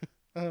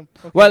 Okay.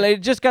 Well,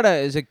 it just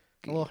gotta. It's like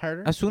a little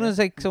harder. as soon as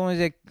like someone's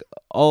like,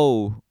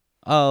 oh,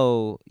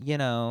 you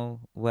know,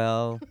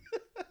 well,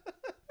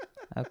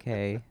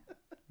 okay,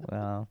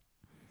 well,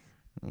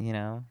 you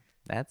know,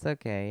 that's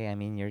okay. I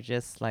mean, you're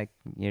just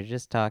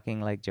talking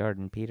like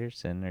Jordan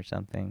Peterson or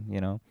something, you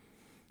know.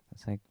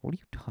 It's like, what are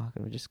you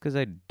talking about? Just because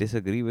I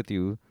disagree with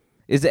you,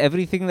 is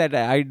everything that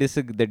I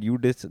disagree that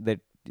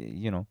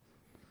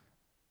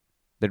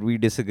we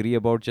disagree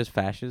about just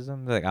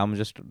fascism? Like I'm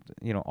just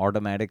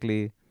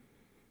automatically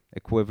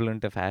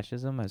equivalent to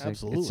fascism? I was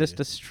Absolutely. Like, it's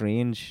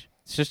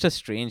just a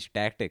strange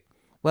tactic.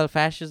 Well,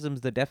 fascism's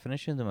the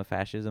definition of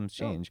fascism's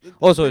change.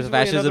 Also, is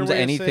fascism's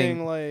anything?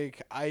 Saying,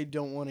 like, I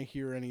don't want to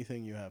hear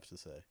anything you have to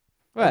say.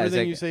 Well, Everything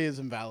like, you say is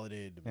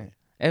invalidated to me.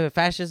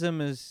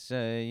 Fascism is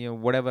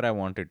whatever I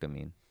want it to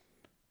mean.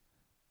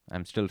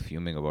 I'm still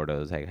fuming about it. I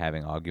was like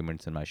having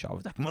arguments in my shop. I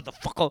was like,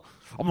 motherfucker,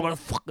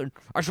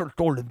 I should have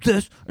told him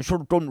this. I should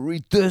have told him to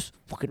read this.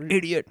 Fucking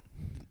idiot.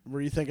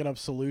 Were you thinking up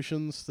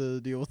solutions to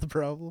deal with the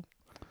problem?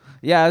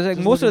 Yeah, I was like,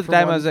 Just most of looking the for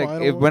time I one was like,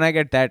 final when one? I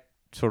get that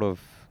sort of,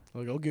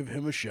 Like, I'll give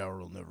him a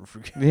shower I'll never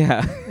forget.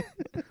 yeah.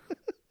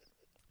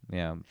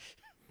 Yeah.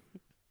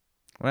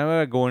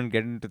 Whenever I go and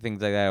get into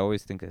things like that, I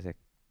always think,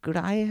 could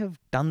I have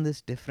done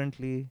this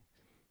differently?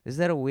 Is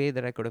there a way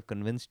that I could have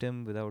convinced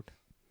him without?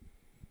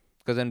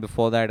 Because then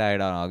before that, I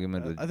had an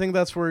argument with. I think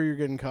that's where you're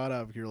getting caught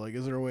up. You're like,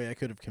 is there a way I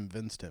could have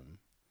convinced him?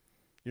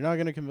 You're not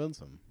going to convince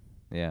him.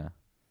 Yeah.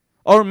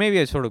 Or maybe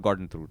I sort of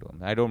gotten through to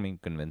him. I don't mean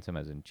convince him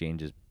as in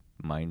change his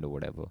mind or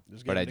whatever.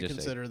 Just But get I him to just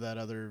consider that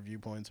other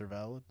viewpoints are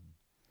valid.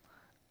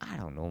 I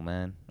don't know,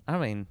 man. I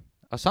mean,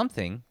 or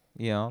something,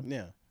 you know.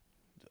 Yeah.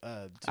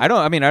 I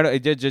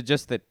don't.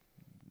 Just that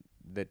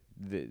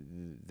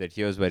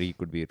here's where he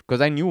could be.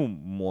 Because I knew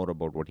more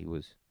about what he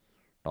was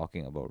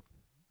talking about.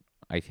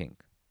 I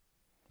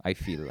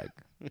feel like.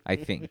 I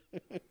think.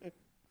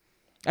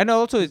 And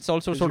also, it's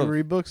also sort you of.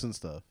 read books and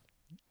stuff.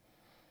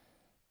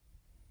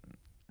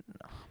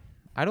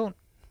 I don't.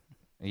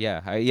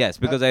 Yeah. Yes,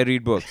 because I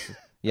read books.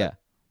 Yeah.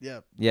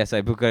 Yeah. Yes,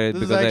 This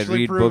because is I actually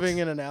read proving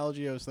books. an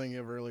analogy I was thinking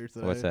of earlier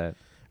today. What's that?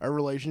 Our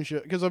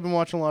relationship, because I've been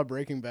watching a lot of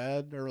Breaking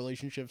Bad. Our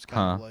relationship's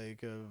kind of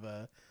like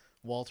of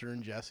Walter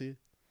and Jesse.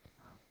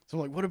 So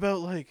I'm like, what about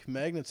like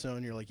magnets?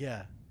 And you're like,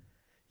 yeah,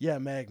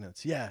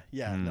 magnets, yeah.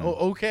 No,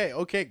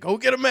 okay, go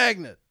get a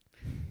magnet.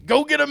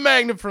 Go get a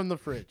magnet from the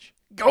fridge.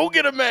 I'll be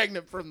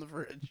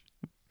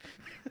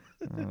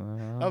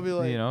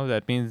like,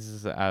 that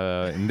means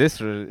in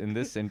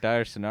this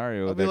entire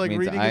scenario, I'll be that like, means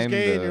reading is I'm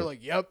gay, and you're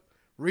like, yep,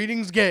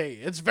 reading's gay.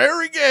 It's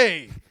very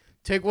gay.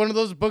 Take one of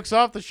those books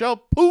off the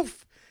shelf.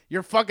 Poof,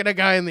 you're fucking a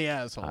guy in the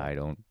asshole. I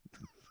don't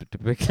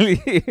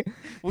typically.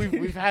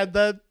 We've had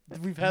that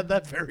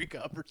very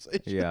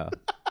conversation. Yeah,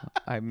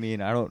 I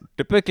mean, I don't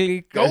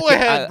typically. Go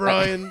ahead,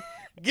 Brian.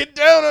 Get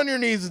down on your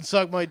knees and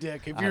suck my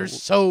dick if you're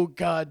so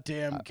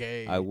goddamn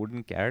gay. I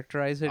wouldn't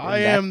characterize it. I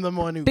in am the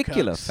one who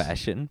particular cucks.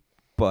 fashion,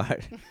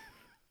 but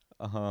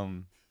all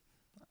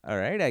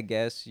right. I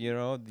guess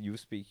you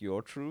speak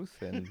your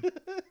truth, and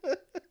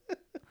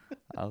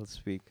I'll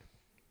speak.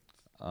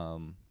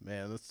 Man,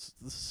 this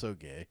is so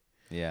gay.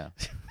 Yeah.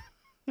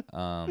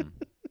 I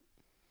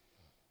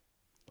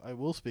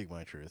will speak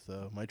my truth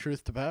though. My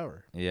truth to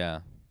power. Yeah.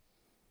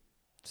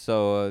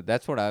 So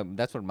that's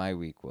what my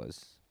week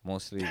was.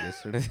 Mostly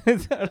this sort of.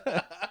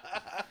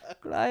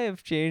 Could I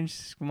have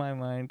changed my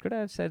mind? Could I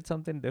have said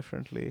something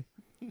differently?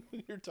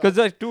 Because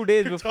like 2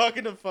 days You're before.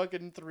 talking to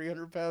fucking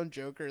 300-pound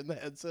Joker in the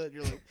headset.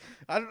 You're like,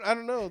 I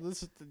don't know.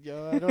 This is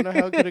I don't know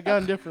how it could have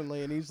gone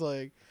differently. And he's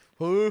like,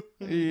 huh?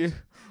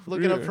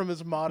 Looking up from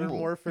his Modern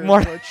Warfare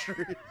Mod-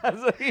 tree.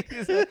 So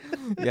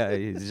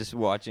he's just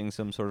watching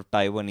some sort of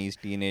Taiwanese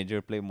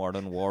teenager play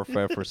Modern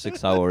Warfare for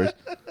 6 hours.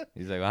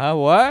 He's like,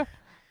 what?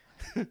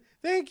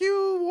 Thank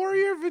you,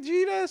 Warrior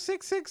Vegeta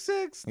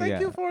 666. Thank Yeah.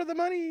 you for the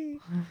money.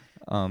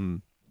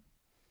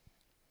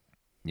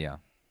 Yeah.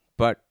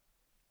 But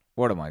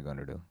what am I going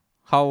to do?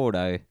 How would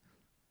I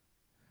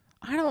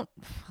don't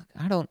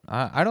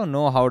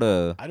know how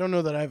to. I don't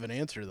know that I have an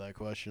answer to that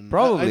question.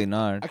 Probably I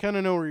not. kind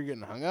of know where you're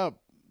getting hung up,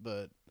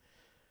 but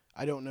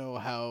I don't know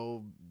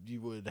how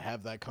you would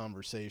have that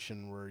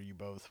conversation where you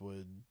both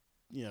would,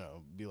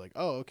 be like,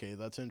 "Oh, okay,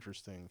 that's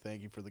interesting.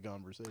 Thank you for the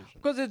conversation."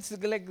 Because it's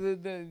like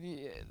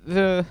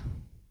the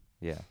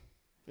yeah.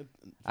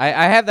 I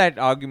have that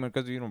argument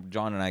because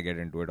John and I get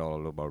into it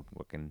all about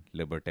fucking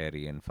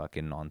libertarian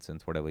fucking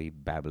nonsense, whatever he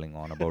babbling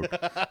on about.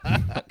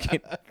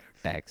 Fucking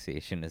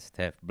taxation is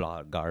theft,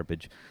 blah,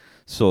 garbage.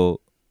 So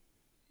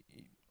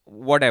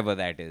whatever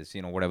that is,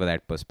 whatever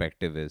that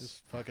perspective is.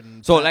 Just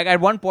fucking So like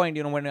at one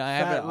point, when I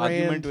had Fat an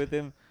argument Rand. with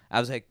him, I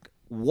was like,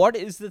 what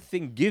is the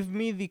thing? Give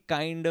me the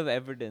kind of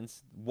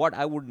evidence, what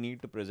I would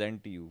need to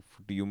present to you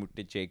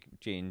to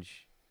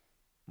change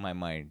my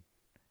mind.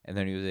 And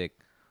then he was like,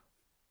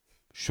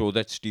 show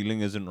that stealing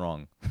isn't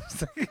wrong.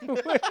 It's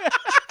like,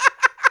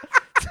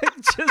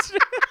 just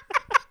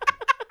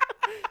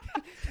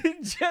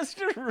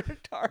just a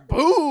retard.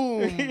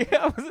 boom.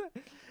 Yeah, I was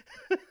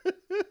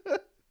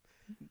like,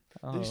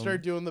 Did you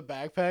start doing the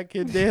backpack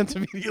kid dance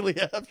immediately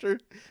after?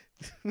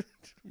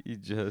 he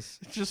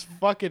just Just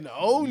fucking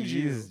owns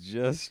you. he's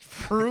just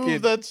Prove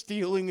fucking- that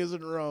stealing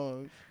isn't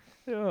wrong.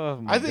 Oh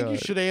my I think you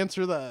God. should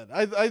answer that.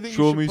 I think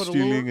Show you should me put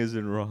stealing a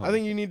isn't wrong. I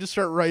think you need to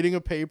start writing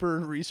a paper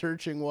and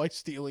researching why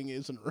stealing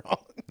isn't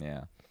wrong.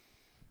 Yeah.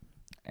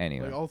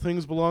 Anyway. Like all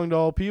things belong to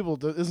all people.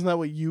 Isn't that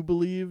what you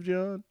believe,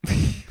 John?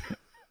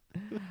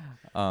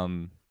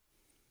 But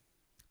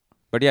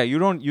yeah,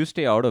 you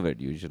stay out of it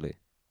usually.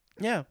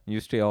 Yeah, You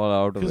stay all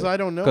out of because it. I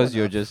don't know. Because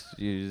you're enough.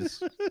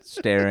 just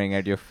staring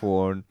at your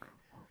phone,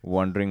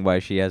 wondering why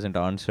she hasn't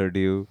answered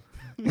you,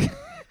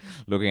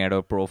 looking at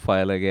her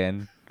profile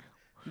again,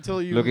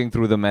 Until you looking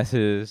through the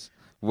messages.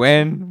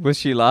 When was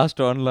she last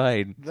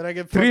online? Then I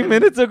get 3 fucking-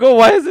 minutes ago.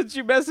 Why hasn't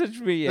she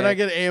messaged me yet? Then I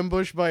get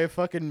ambushed by a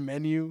fucking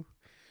menu.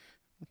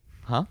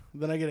 Huh?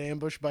 Then I get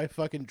ambushed by a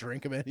fucking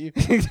drink menu.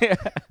 Yeah.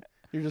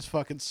 You're just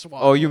fucking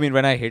swallowing. Oh, you mean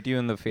when I hit you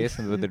in the face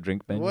with the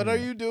drink menu? What are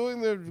you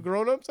doing? The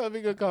grown-ups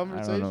having a I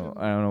conversation. don't know.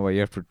 I don't know why you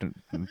have to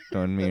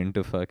turn me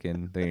into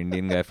fucking the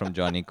Indian guy from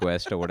Johnny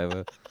Quest or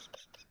whatever.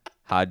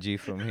 Haji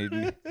from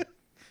Hindi.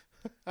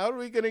 How are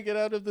we gonna get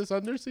out of this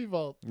undersea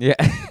vault? Yeah.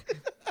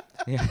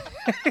 Yeah.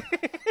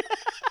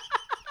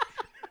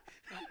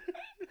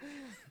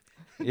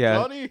 Yeah.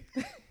 Johnny.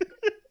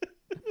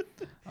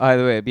 By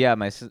the way, yeah,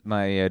 my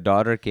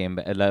daughter came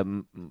back.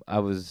 I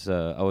was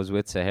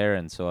with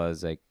Saharan, so I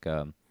was like,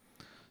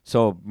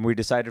 so we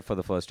decided for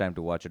the first time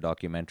to watch a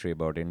documentary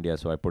about India.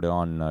 So I put it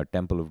on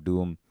Temple of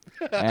Doom,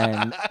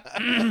 and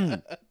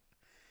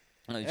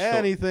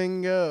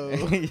Anything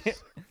goes.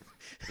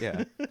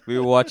 yeah, we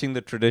were watching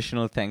the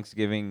traditional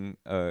Thanksgiving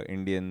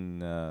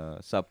Indian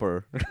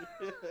supper,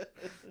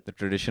 the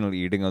traditional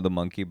eating of the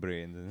monkey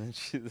brains, and then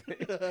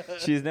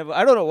she's never.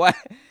 I don't know why.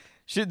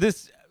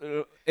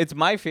 It's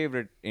my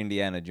favorite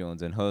Indiana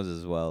Jones and hers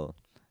as well.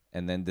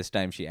 And then this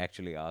time she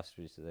actually asked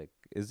me, she's like,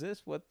 "Is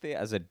this what they?"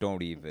 I said,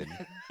 "Don't even.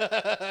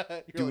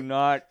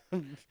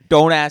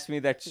 Don't ask me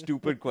that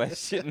stupid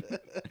question.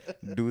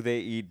 Do they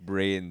eat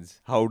brains?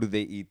 How do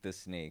they eat the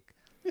snake?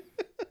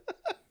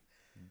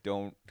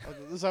 Don't."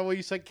 Is that what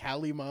you said,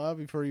 Kali Ma,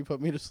 before you put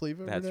me to sleep?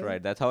 Every That's night?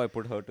 right. That's how I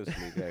put her to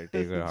sleep. I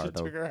take her Just heart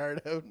took out. her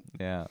heart out.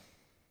 Yeah.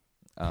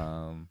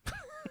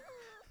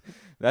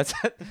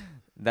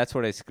 That's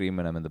what I scream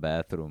when I'm in the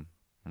bathroom.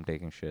 I'm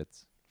taking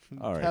shits.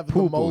 All right. Having the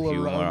Poo-poo molar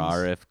humor, runs.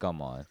 RF.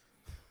 Come on.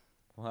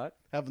 What?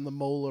 Having the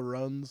mola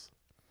runs.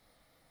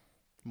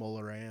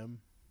 Mola Ram.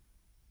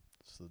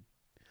 It's the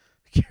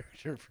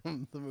character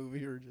from the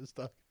movie we were just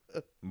talking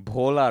about.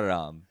 Bhola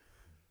Ram.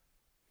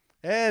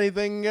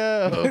 Anything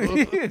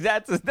goes.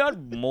 That's not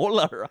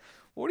Mola Ram.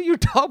 What are you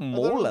talking I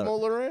thought it was Mola?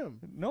 Mola Ram.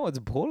 No, it's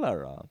Bhola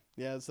Ram.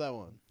 Yeah, it's that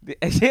one.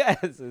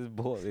 Yes,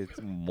 it's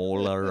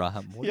Mola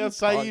Ram. What Yeah, are you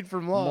Saeed talking-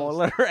 from Lost.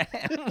 Mola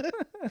Ram.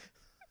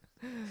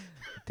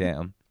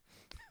 Damn.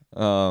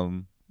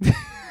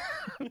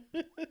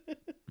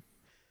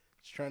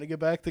 Just trying to get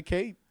back to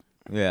Kate.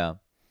 Yeah.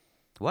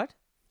 What?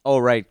 Oh,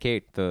 right,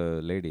 Kate, the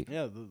lady.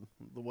 Yeah,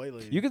 the white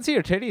lady. You can see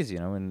her titties,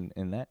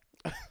 in that,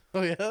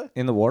 Oh yeah.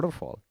 in the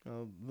waterfall.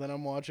 Then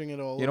I'm watching it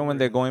all. You know over when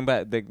they're again. going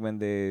back, when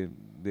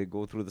they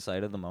go through the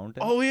side of the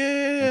mountain. Oh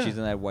yeah. And she's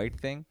in that white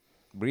thing.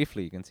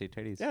 Briefly, you can see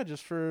titties. Yeah,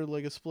 just for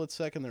like a split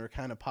second, they were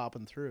kind of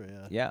popping through.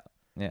 Yeah.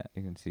 Yeah,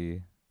 you can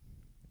see.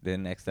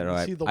 Then next that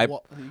You see the I wa-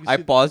 you I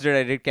see- paused it.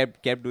 I did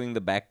kept doing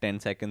the back 10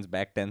 seconds,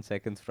 back 10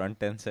 seconds, front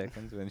 10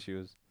 seconds when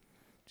she's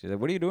like,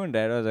 "What are you doing,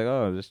 Dad?" I was like,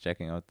 "Oh, I was just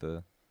checking out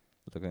the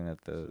Looking at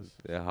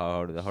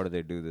how do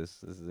they do this?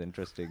 This is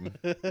interesting.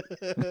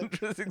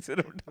 Interesting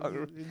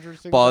cinematography.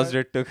 Interesting. Paused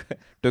fact. it,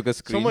 took a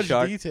So much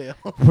screenshot, detail.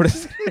 put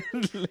it,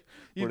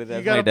 You, put it you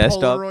as got my a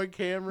desktop. Polaroid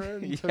camera.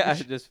 And took Yeah, a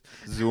just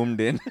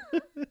zoomed in,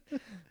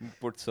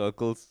 put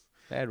circles.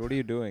 Dad, what are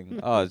you doing?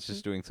 Oh, it's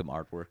just doing some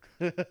artwork.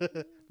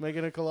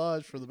 making a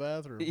collage for the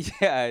bathroom.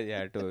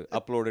 Yeah, to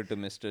upload it to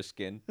Mr.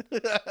 Skin.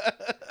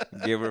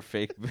 Give her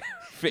fake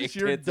fake Just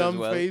your tits dumb as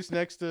well. face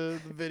next to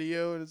the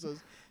video, and it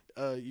says,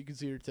 "You can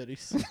see your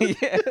titties."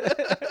 Yeah.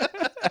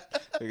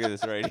 Look at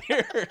this right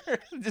here.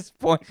 Just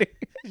pointing.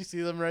 You see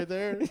them right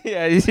there.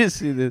 Yeah, you just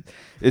see this.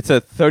 It's a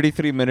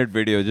 33-minute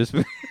video. Just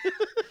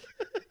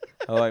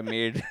how I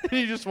made.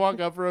 You just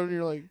walk up to them, and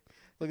you're like,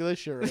 "Look at this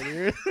shit right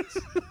here."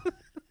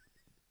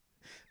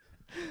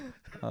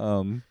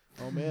 Oh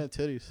man,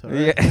 titties. All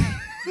right.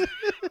 Yeah.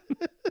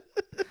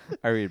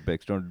 I read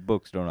books.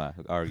 Don't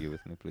argue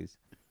with me, please.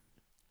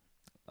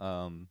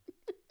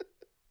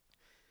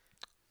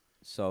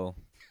 So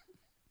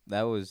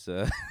that was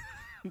that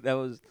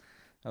was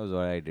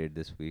what I did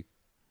this week.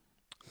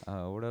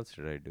 What else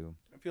did I do?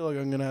 I feel like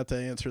I'm gonna have to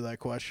answer that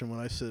question when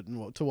I sit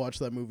and to watch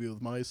that movie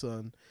with my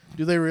son.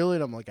 Do they really?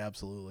 And I'm like,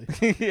 absolutely.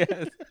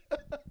 Yes.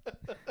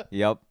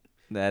 Yep.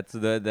 That's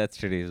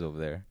today's over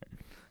there.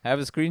 I have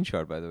a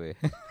screenshot, by the way.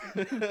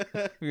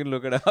 You can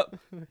look it up.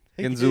 You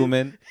can zoom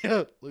in.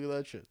 Yeah, look at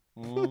that shit.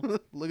 Mm.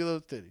 Look at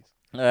those titties.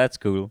 That's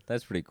cool.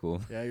 That's pretty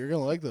cool. Yeah, you're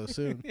gonna like those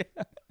soon.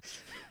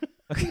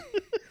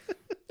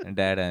 And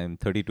Dad, I'm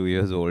 32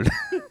 years old.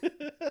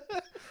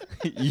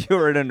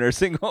 You're in a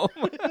nursing home.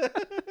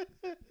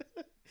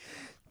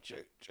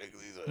 Check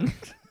these out.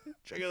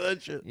 Check out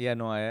that shit. Yeah,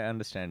 no, I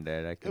understand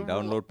that. I can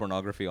download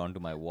pornography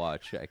onto my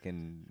watch. I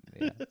can.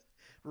 Yeah.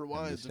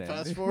 Rewinds and Understand.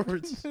 fast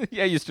forwards.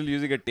 Yeah, you're still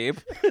using a tape.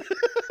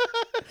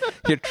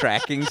 You're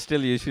tracking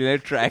still. You're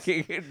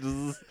tracking it.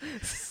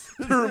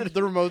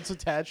 The remote's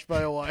attached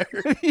by a wire.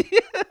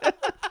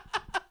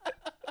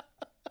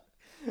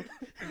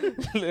 Look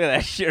at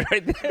that shit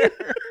right there.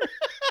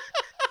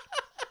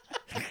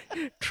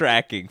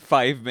 Tracking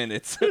 5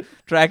 minutes. You're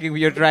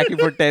tracking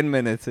for 10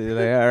 minutes. You're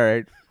like, all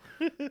right.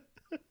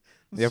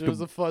 As You have soon to- as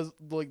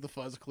the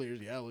fuzz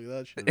clears, yeah, look at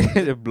that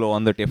shit. Blow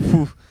on the tape.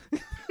 Whew.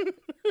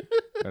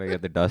 Gotta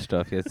get the dust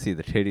off. Yeah, see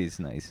the titties,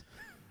 nice.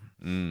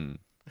 Mm.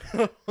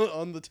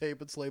 On the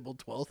tape, it's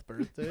labeled 12th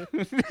birthday.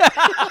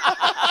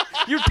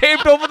 You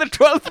taped over the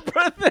 12th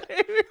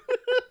birthday.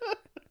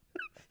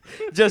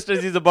 Just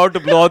as he's about to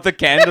blow out the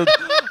candles.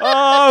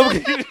 Oh,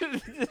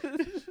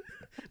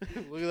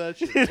 Look at that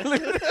shit.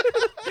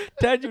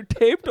 Dad, you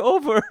taped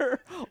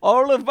over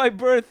all of my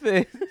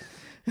birthdays.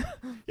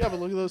 Yeah, but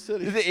look at those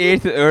titties.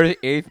 The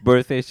eighth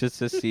birthday is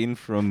just a scene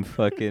from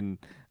fucking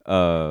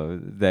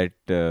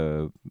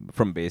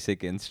from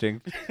Basic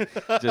Instinct.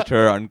 Just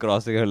her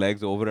uncrossing her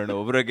legs over and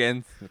over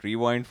again.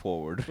 Rewind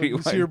forward. Let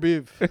me see your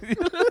Rewind. beef.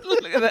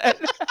 Look at that.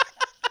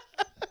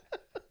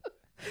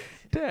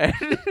 Dad.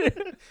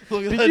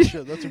 Look at that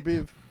shit. That's your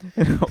beef.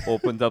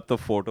 Opens up the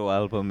photo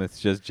album. It's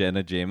just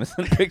Jenna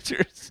Jameson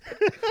pictures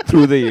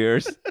through the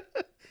years.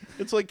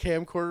 It's like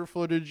camcorder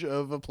footage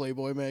of a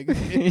Playboy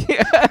magazine.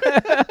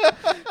 Yeah.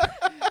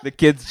 The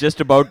kid's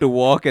just about to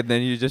walk, and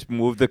then you just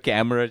move the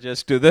camera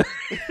just to the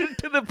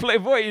to the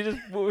Playboy. You just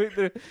move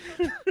it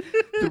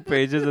through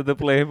pages of the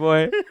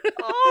Playboy.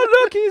 Oh,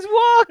 look, he's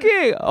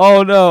walking.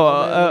 Oh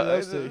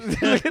no!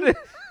 Look at it.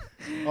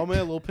 Oh man,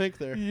 a little pink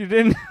there. You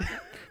didn't,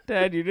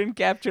 Dad. You didn't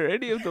capture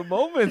any of the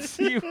moments.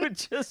 You were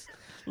just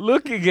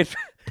looking at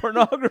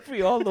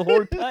pornography all the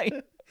whole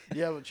time.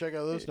 Yeah, but check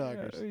out those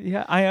knockers.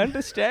 Yeah, I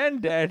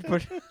understand, Dad,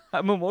 but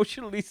I'm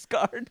emotionally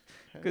scarred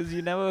because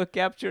you never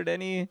captured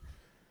any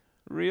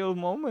real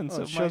moments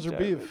Oh, it of shows my her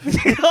childhood.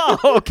 beef. Oh,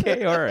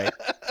 okay, all right.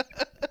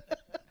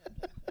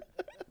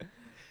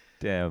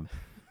 Damn.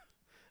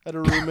 I had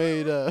a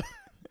roommate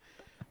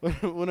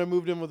when I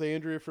moved in with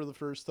Andrea for the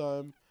first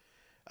time.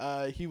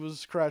 He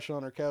was crashing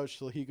on our couch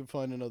till he could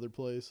find another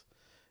place.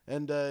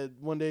 And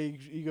one day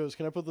he goes,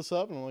 "Can I put this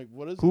up?" And I'm like,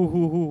 "What is it?"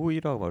 Who are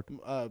you talking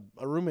about?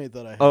 A roommate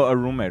that I had. Oh, a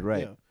roommate,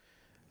 right?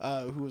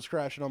 Yeah, who was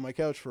crashing on my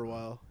couch for a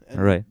while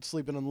and Right.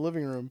 sleeping in the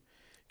living room.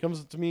 Comes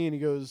up to me and he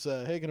goes,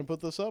 "Hey, can I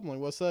put this up?" I'm like,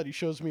 "What's that?" He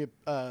shows me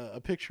a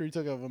picture he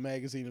took of a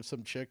magazine of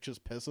some chick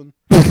just pissing.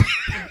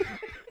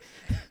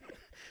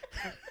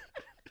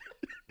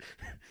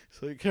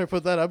 So can I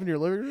put that up in your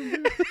living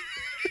room?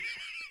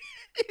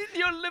 In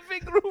your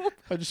living room.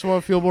 I just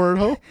want to feel more at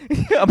home.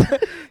 Yeah,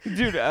 but,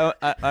 dude, I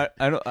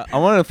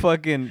want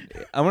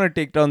to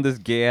take down this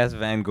gay ass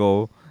Van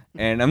Gogh,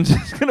 and I'm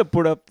just gonna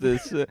put up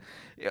this.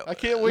 I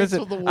can't wait listen,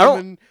 till the I don't-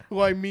 woman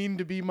who I mean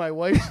to be my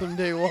wife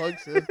someday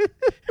walks in.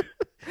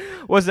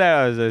 What's that?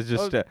 I was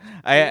just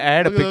I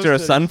had a look at picture of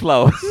those titties.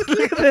 sunflowers.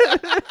 Look at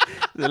that.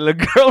 The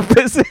little girl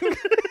pissing.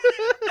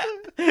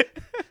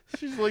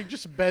 She's like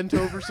just bent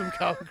over some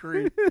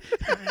concrete.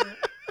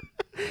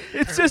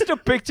 It's just a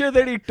picture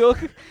that he took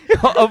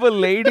of a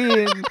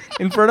lady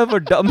in front of a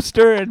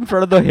dumpster in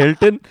front of the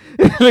Hilton.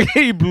 Like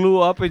he blew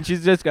up and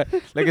she's just got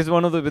like it's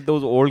one of with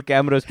those old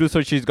cameras too.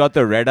 So she's got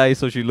the red eye,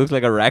 so she looks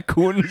like a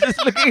raccoon.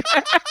 Just looking.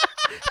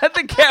 at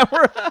the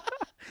camera.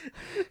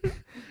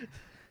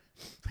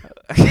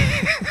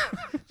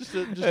 Just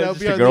out Just a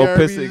behind girl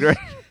the pissing,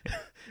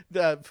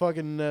 Arby's,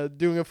 fucking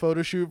doing a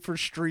photo shoot for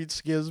Street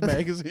Skiz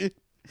magazine.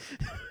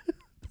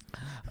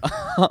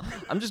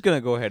 I'm just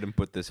gonna go ahead and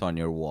put this on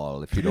your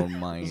wall if you don't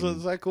mind.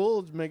 Is that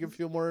cool? Make it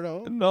feel more at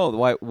home. No,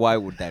 why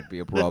would that be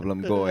a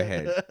problem? Go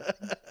ahead.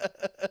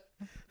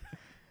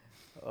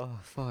 Oh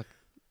fuck.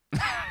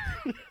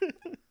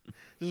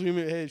 Just give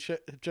me, hey,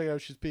 check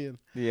out, she's peeing.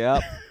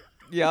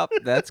 Yep,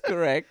 that's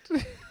correct.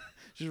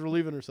 She's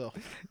relieving herself.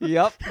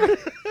 Yep.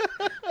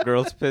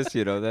 Girls piss,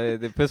 they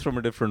piss from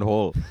a different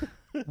hole.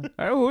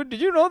 Oh,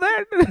 did you know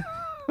that?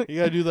 You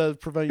gotta do that to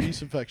prevent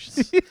yeast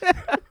infections.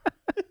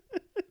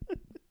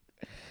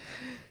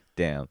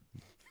 Damn.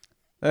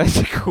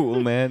 That's cool,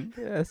 man.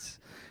 Yes.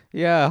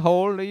 Yeah, how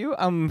old are you?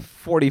 I'm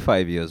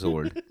 45 years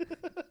old.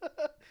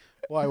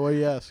 Why? Why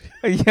you ask?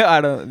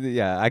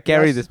 I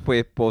carry Yes. this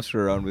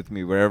poster around with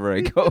me wherever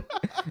I go.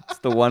 It's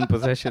the one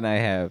possession I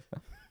have.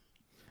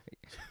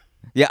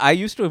 Yeah, I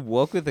used to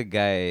work with a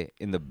guy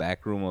in the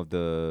back room of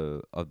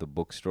the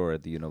bookstore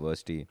at the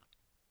university,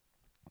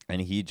 and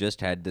he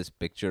just had this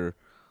picture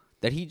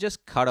that he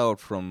just cut out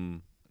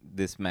from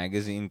this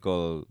magazine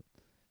called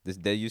this.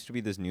 There used to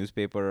be this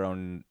newspaper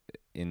around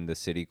in the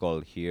city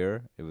called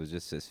Here. It was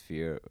just this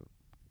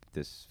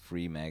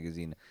free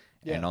magazine,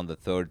 and Yeah. on the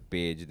third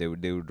page they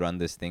would run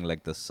this thing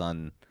like the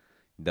Sun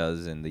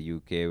does in the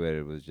UK, where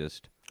it was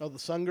just. Oh, the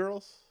Sun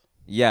Girls?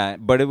 Yeah,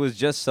 but it was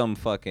just some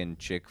fucking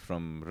chick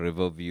from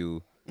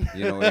Riverview,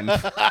 in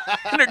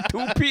a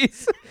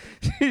two-piece.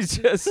 She's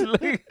just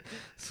like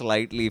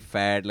slightly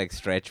fat, like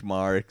stretch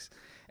marks.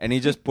 And he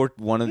just put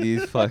one of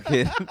these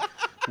fucking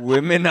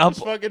women up.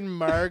 Just fucking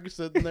Marg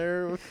sitting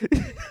there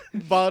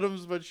with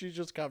bottoms, but she's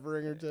just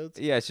covering her tits.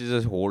 Yeah, she's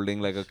just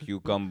holding like a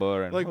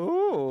cucumber and Like,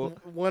 oh.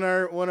 One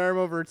arm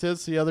over her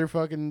tits, the other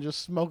fucking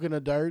just smoking a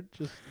dart.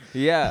 Just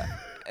Yeah.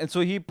 And so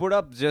he put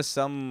up just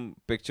some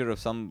picture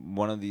of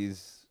one of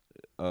these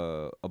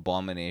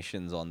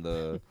abominations on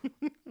the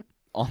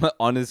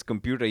on his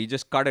computer. He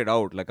just cut it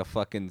out like a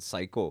fucking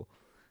psycho,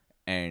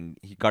 and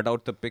he cut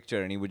out the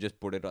picture and he would just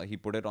put it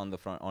on the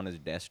front on his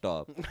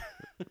desktop,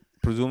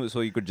 presumably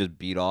so he could just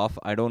beat off.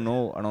 I don't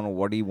know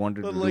what he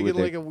wanted to do like with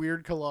like it. a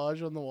weird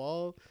collage on the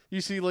wall. You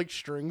see like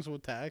strings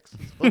with tacks.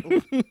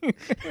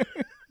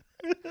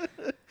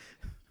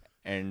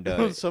 And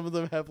Some of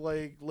them have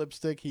like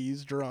lipstick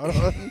he's drawn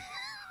on.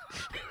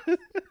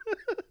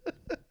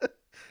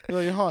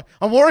 Like, huh,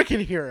 I'm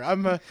working here.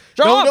 I'm Shut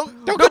up!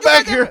 don't Don't come you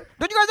back guys here.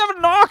 don't you guys have a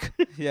knock?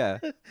 Yeah.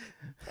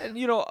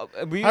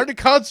 And Hard to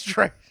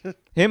concentrate.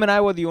 him and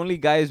I were the only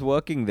guys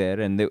working there,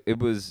 and it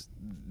was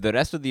the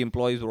rest of the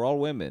employees were all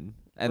women,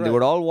 and they Right.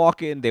 would all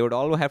walk in. They would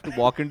all have to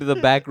walk into the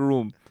back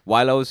room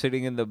while I was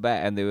sitting in the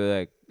back, and they were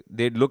like,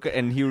 they'd look at,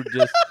 and he would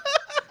just,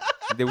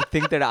 they would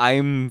think that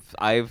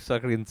I've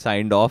fucking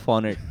signed off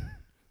on it.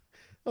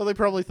 Well, they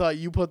probably thought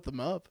you put them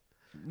up.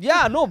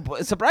 Yeah, no,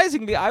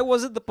 surprisingly, I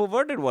wasn't the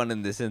perverted one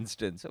in this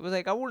instance. I was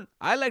like,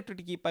 I like to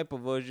keep my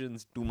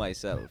perversions to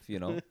myself,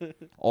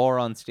 or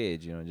on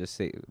stage,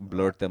 just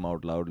blurt them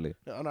out loudly.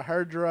 On a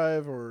hard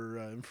drive or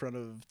in front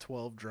of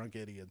 12 drunk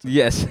idiots.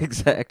 Yes,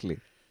 exactly.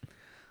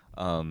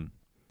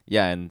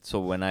 Yeah, and so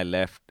when I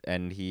left,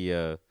 and he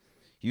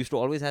used to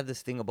always have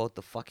this thing about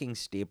the fucking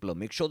stapler.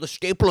 Make sure the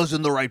stapler's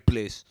in the right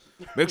place.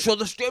 Make sure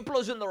the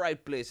stapler's in the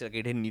right place. Like,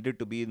 it needed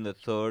to be in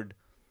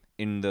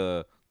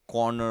the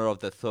corner of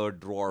the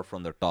third drawer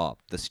from the top.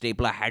 The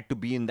stapler had to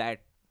be in that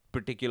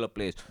particular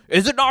place.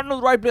 Is it not in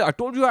the right place? I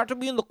told you it had to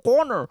be in the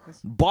corner,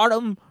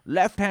 bottom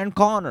left-hand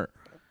corner.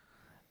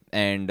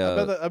 And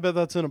I bet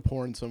that's in a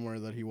porn somewhere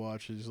that he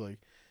watches. He's like,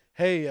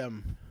 hey,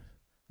 I'm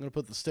gonna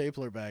put the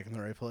stapler back in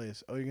the right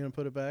place. Oh, you're gonna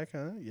put it back,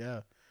 huh?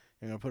 Yeah.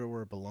 You're gonna put it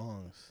where it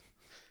belongs.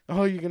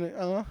 Oh, you're gonna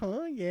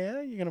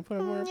yeah, you're gonna put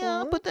it where it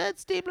belongs. Put that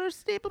staple my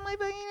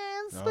fucking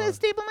hands. Oh.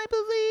 Staple my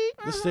pussy.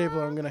 The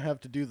stapler, I'm gonna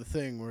have to do the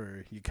thing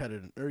where you cut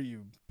it or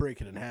you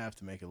break it in half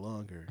to make it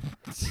longer.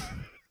 It's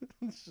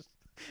just,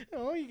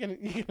 you're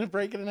gonna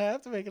break it in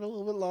half to make it a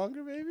little bit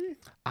longer, baby.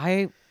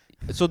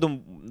 so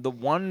the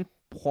one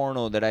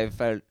porno that I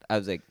felt, I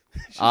was like,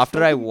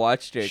 after I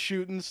watched it,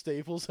 Shooting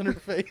staples in her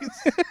face.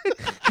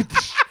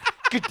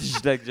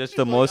 like just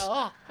the most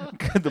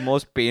the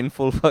most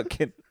painful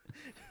fucking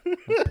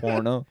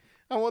porno.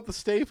 I want the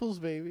staples,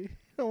 baby.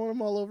 I want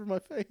them all over my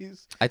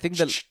face. I think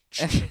the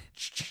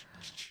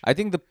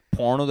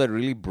porno that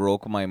really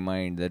broke my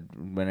mind, that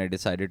when I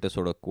decided to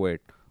sort of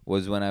quit,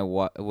 was when I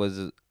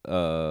was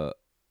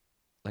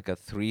like a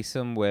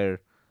threesome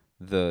where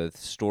the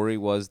story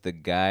was the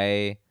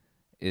guy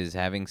is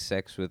having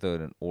sex with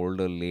an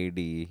older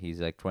lady.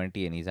 He's like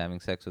 20 and he's having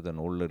sex with an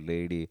older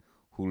lady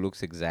who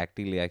looks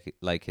exactly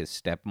like his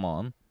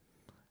stepmom.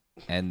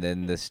 And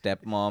then the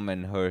stepmom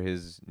and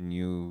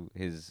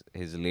his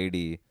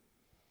lady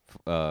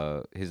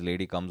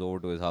comes over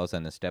to his house,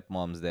 and his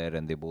stepmom's there,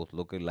 and they both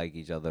look like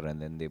each other,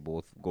 and then they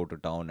both go to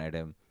town at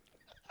him.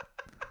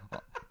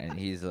 And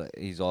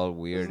he's all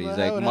weird. Isn't He's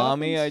that how like, it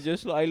 "Mommy,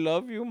 happens? I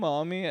love you,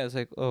 mommy." I was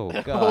like, "Oh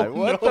God, Oh,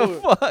 what no.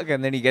 the fuck?"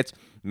 And then he gets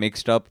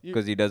mixed up You-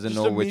 because he doesn't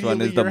just know which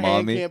one is immediately the your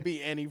hand mommy. can't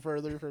be any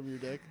further from your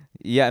dick.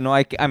 Yeah, no,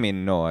 I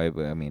mean, no, I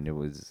mean, it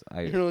was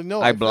You're like,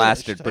 no, I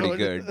blasted finished. pretty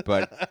good,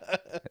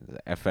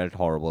 but I felt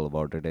horrible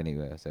about it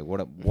anyway. I was like,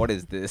 what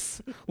is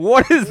this?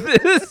 What is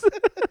this?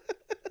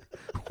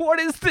 What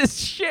is this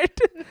shit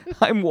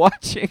I'm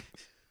watching?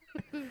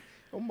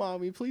 Oh,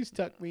 mommy, please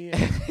tuck me in.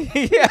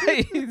 Yeah,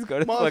 he's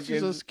got a Monsters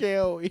fucking are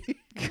scary.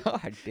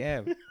 God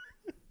damn.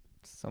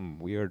 Some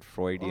weird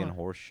Freudian Oh.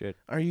 horse shit.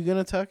 Are you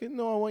gonna tuck it?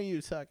 No, I want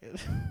you to tuck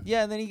it.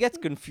 Yeah, and then he gets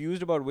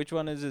confused about which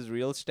one is his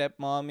real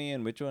stepmommy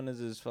and which one is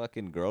his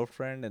fucking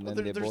girlfriend, and then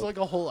they There's both. like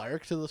a whole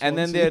arc to this. And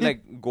one then they're scene.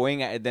 like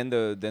going at then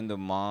the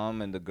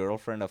mom and the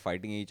girlfriend are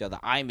fighting each other.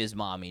 I'm his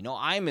mommy. No,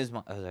 I'm his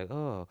mom. I was like,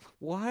 oh,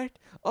 what?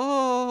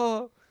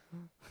 Oh.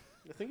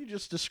 I think you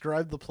just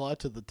described the plot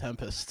to The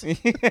Tempest.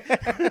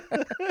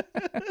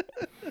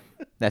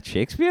 That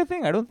Shakespeare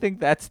thing? I don't think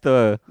that's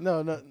the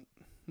No,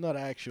 not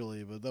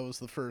actually, but that was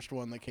the first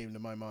one that came to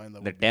my mind.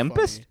 That The would be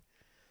Tempest? funny.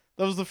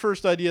 That was the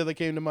first idea that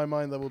came to my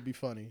mind that would be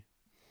funny.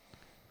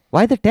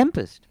 Why the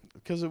Tempest?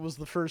 Because it was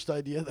the first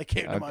idea that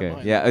came to my Okay,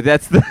 mind. yeah,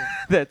 that's the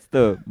that's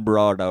the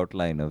broad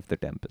outline of the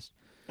Tempest.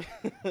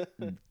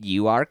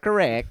 You are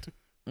correct.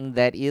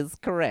 That is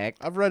correct.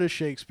 I've read a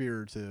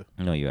Shakespeare or two.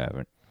 No, you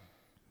haven't.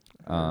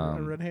 I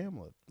read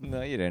Hamlet,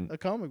 No, you didn't. a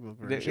comic book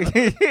version.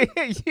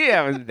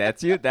 Yeah,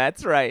 that's you.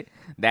 That's right.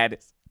 That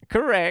is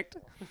correct.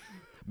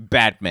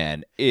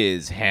 Batman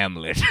is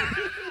Hamlet.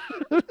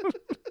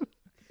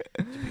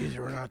 Be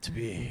or not to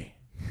be?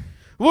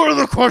 What are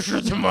the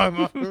questions in my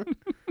mind?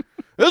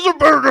 Is it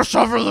better to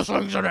suffer the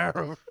slings and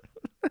arrows?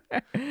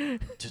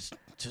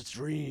 to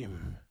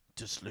dream,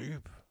 to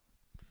sleep.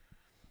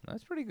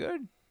 That's pretty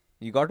good.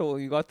 You got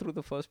through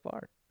the first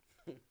part.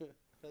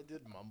 I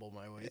did mumble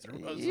my way through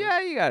most Yeah,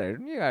 you got it.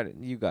 You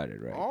got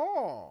it right.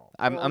 Oh,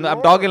 I'm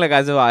talking like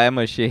as if I am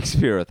a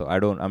Shakespeare author. I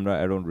don't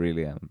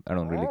really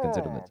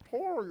consider myself.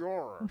 Poor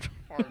York.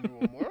 I knew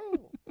him well.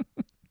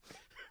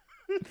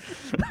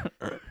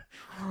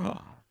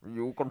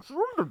 You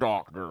consumed the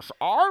darkness.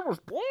 I was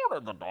born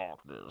in the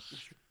darkness.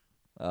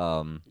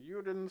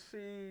 You didn't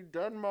see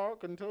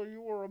Denmark until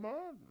you were a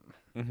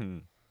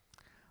man.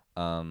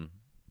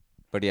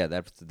 But yeah,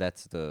 that's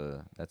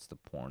the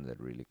porn that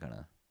really kind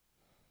of.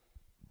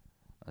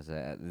 I've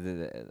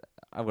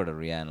got to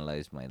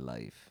reanalyze my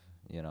life,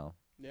 you know.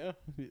 Yeah,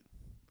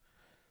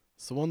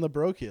 it's the one that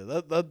broke you.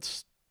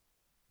 That's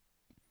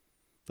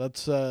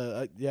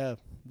yeah.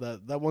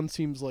 That one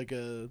seems like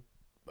a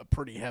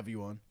pretty heavy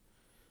one.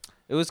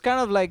 It was kind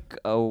of like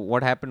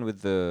what happened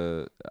with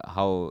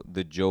how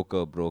the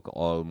Joker broke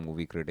all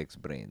movie critics'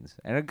 brains,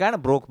 and it kind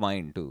of broke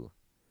mine too,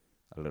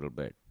 a little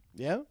bit.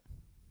 Yeah.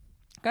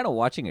 Kind of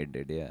watching it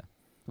did, yeah.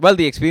 Well,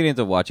 the experience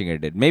of watching it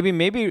did.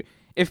 Maybe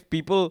if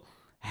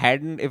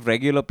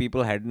regular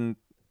people hadn't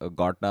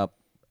gotten up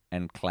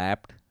and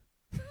clapped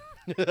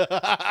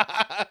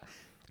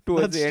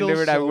towards That's the end still of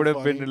it, I so would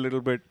have been funny. a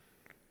little bit.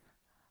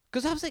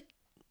 Because I was like,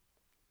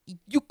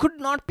 you could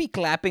not be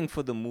clapping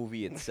for the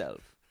movie itself.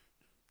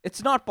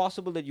 It's not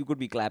possible that you could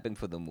be clapping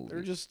for the movie.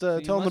 They're just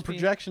you telling the must be-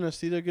 projectionist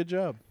he did a good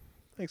job.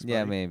 Thanks, Yeah,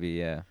 buddy. maybe,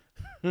 yeah.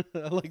 I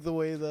like the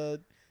way that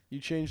you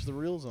changed the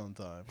reels on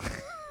time.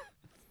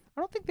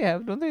 I don't think they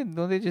have. Don't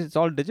they just? It's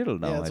all digital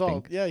now. yeah, it's I all.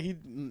 think. Yeah,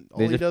 all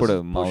They he just does put is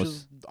a mouse-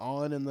 pushes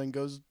on and then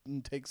goes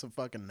and takes a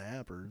fucking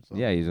nap or something.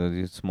 Yeah,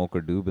 you smoke a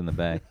doob in the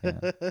back.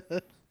 Yeah.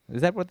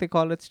 Is that what they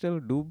call it still?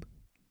 Doob?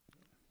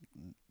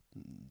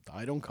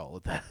 I don't call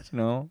it that.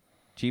 No,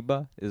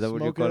 chiba. Is that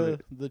what you Smoke call a-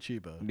 it? The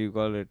Chiba. Do you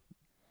call it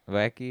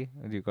wacky?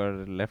 Or do you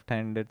call it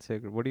left-handed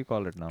cigarette? What do you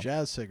call it now?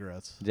 Jazz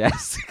cigarettes.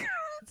 Jazz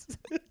cigarettes.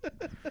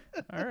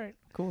 All right,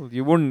 cool.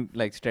 You wouldn't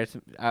like stretch.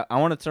 I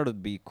want to sort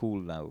of be cool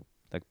now,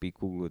 like be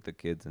cool with the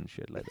kids and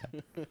shit like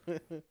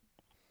that.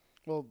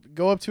 Well,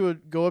 go up to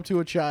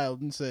a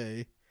child and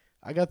say,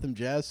 "I got them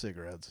jazz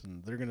cigarettes,"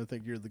 and they're gonna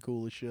think you're the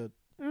coolest shit.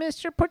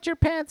 Mister, put your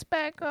pants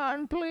back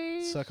on,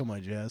 please. Suck on my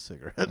jazz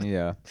cigarette.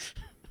 Yeah.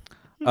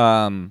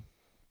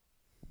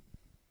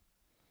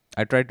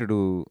 I tried to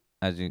do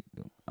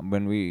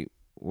when we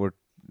were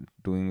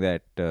doing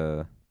that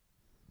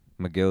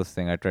McGill's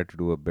thing. I tried to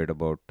do a bit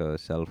about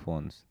cell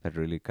phones that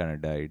really kind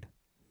of died.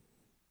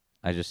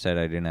 I just said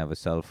I didn't have a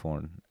cell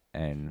phone,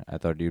 and I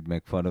thought you'd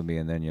make fun of me,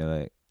 and then you're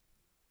like,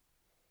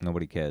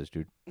 nobody cares,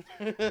 dude.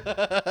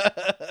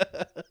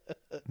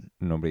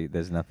 Nobody.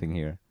 There's nothing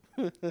here.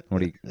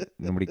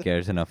 Nobody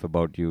cares enough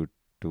about you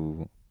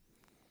to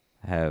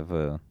have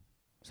a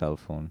cell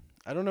phone.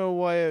 I don't know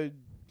why.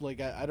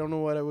 I don't know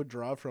what I would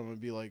draw from and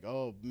be like,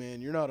 "Oh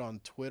man, you're not on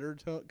Twitter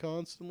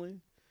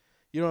constantly.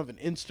 You don't have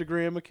an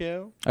Instagram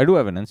account." I do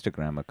have an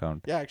Instagram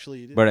account. Yeah, actually,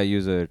 you do. But I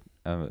use it,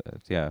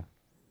 yeah,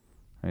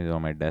 I use it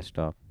on my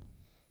desktop,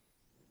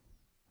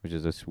 which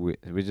is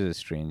a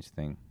strange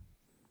thing.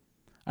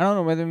 I don't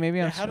know whether maybe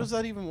Yeah, I'm. how does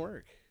that even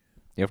work?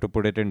 You have to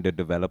put it in the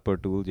developer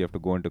tools. You have to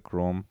go into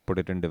Chrome, put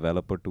it in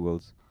developer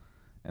tools,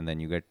 and then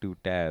you get 2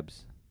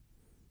 tabs.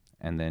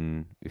 And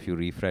then if you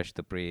refresh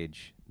the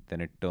page,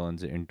 then it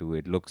turns into,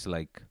 it looks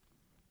like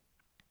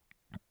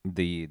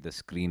the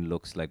screen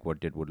looks like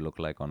what it would look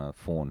like on a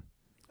phone,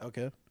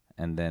 Okay.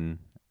 and then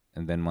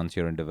once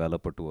you're in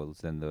developer tools,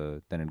 then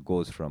it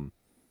goes from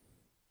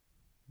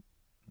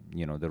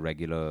the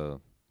regular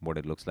what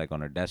it looks like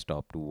on a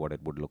desktop to what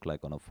it would look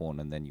like on a phone,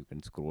 and then you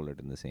can scroll it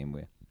in the same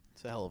way.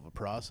 It's a hell of a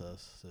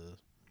process.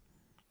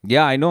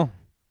 Yeah, I know.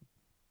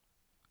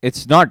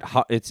 It's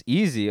not it's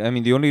easy. I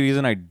mean, the only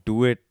reason I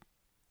do it,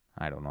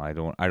 I don't know.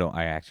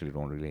 I actually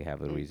don't really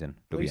have a reason, to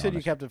Well, be you said you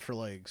honest. kept it for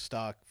like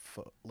stock,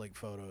 like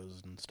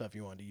photos and stuff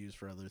you wanted to use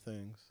for other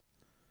things.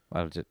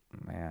 I'll just,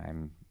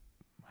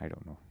 I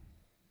don't know.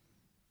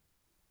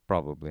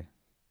 Probably.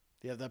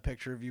 Do you have that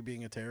picture of you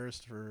being a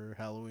terrorist for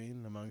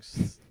Halloween amongst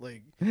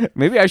like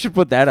Maybe I should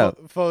put that up.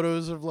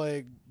 photos of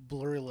like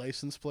blurry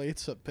license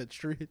plates up Pitt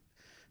Street?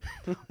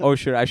 Oh,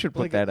 sure. I should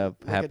put like that up.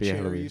 like Happy a chair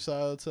Halloween. you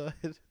saw outside.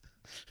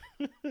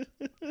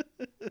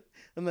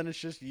 And then it's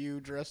just you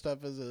dressed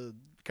up as a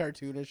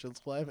cartoonish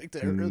Islamic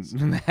terrorist.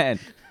 Man,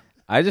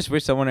 I just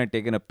wish someone had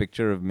taken a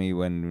picture of me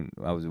when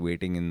I was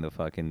waiting in the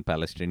fucking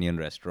Palestinian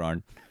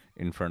restaurant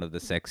in front of the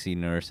sexy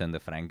nurse and the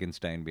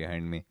Frankenstein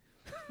behind me.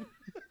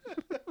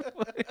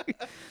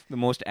 The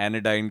most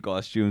anodyne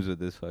costumes with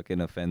this fucking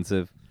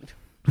offensive.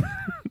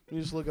 You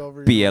just look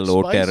over. PLO you're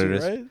like, spicy,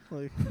 terrorist. right?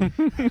 Like,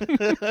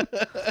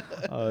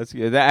 Oh, that's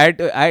good.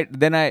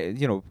 Then I,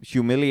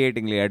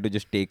 humiliatingly, I had to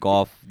just take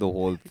off the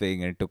whole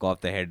thing and took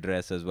off the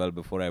headdress as well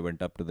before I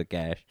went up to the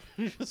cash.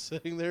 you're just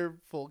sitting there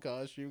full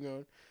costume,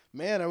 going,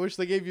 "Man, I wish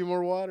they gave you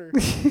more water."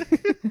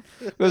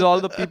 Because all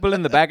the people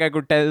in the back, I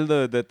could tell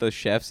that the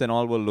chefs and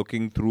all were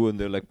looking through, and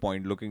they're like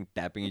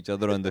tapping each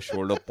other on the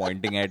shoulder,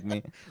 pointing at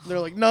me. They're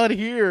like, "Not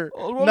here,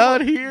 Oh,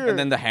 not here." And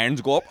then the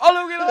hands go up.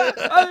 Oh,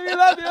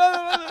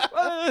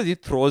 he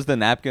throws the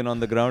napkin on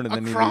the ground, and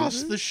then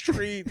across the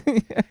street,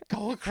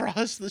 go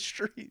across the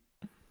street.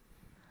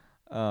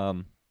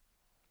 But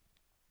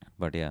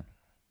yeah,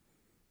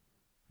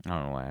 I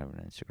don't know why I have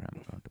an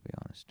Instagram account, to be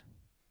honest.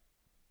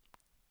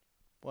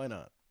 Why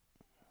not?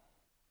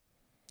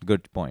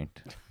 Good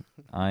point.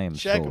 I am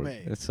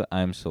Checkmate. sold.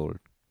 I'm sold.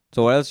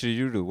 So what else did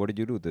you do? What did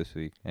you do this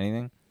week?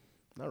 Anything?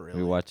 Not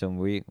really. We watch some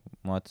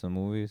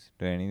movies?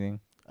 Do anything?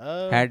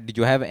 Uh, Did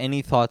you have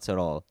any thoughts at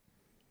all?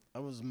 I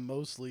was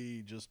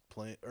mostly just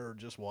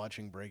just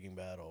watching Breaking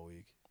Bad all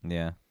week.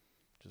 Yeah.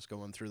 Just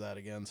going through that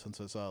again since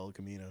I saw El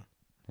Camino.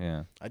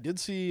 Yeah. I did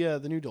see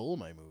the new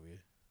Dolomite movie.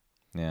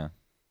 Yeah.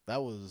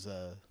 That was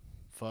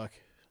fuck.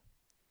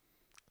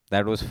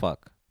 That was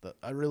fuck.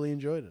 I really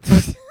enjoyed it.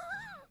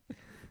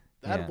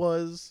 That Yeah.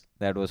 was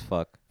That was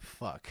fuck.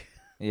 fuck.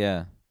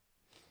 Yeah.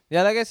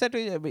 Yeah, like I said to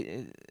you, I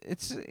mean,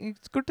 it's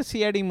good to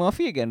see Eddie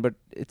Murphy again, but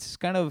it's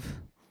kind of,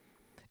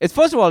 it's,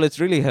 first of all, it's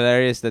really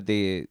hilarious that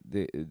the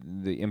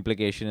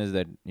implication is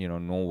that,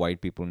 no white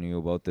people knew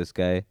about this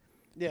guy.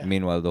 Yeah.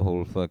 Meanwhile, the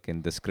whole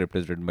the script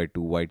is written by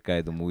two white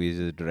guys, the movie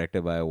is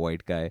directed by a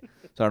white guy.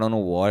 So I don't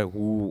know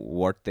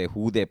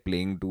who they're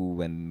playing to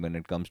when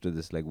it comes to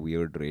this like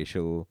weird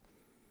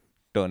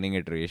turning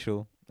it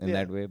racial in Yeah.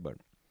 that way, but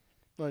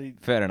Well,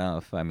 fair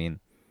enough. I mean,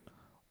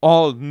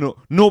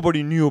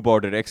 nobody knew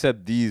about it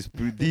except these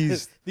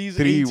these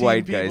three 18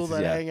 white people guys.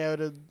 that Yeah. hang out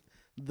at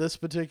this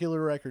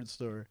particular record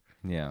store.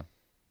 Yeah.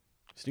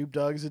 Snoop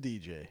Dogg's a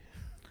DJ.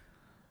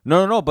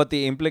 No, but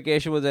the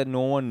implication was that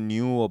no one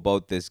knew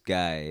about this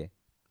guy,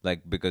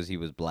 like, because he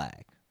was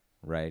black,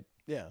 right?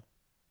 Yeah.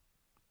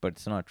 But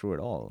it's not true at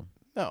all.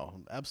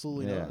 No,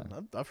 absolutely Yeah.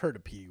 not. I've heard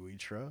of Pee Wee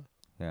Tra.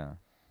 Yeah.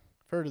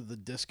 I've heard of the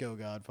Disco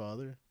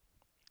Godfather.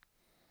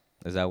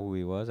 Is that who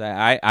he was?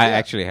 I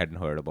actually hadn't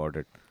heard about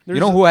it. There's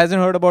You know who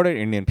hasn't heard about it?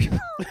 Indian people.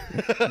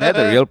 They're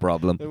the real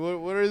problem.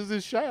 What is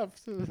this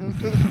shaft?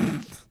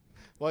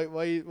 why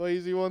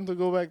is he wanting to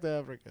go back to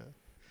Africa?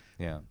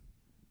 Yeah.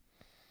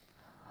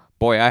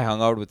 Boy, I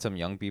hung out with some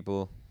young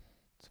people.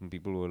 Some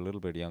people who were a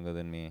little bit younger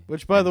than me.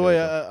 Which, by And the they way,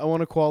 were I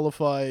want to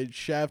qualify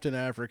Shaft in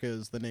Africa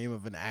is the name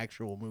of an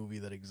actual movie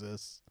that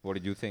exists. What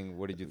did you think?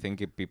 What did you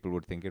think people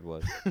would think it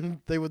was?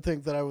 They would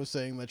think that I was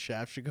saying that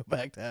Shaft should go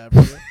back to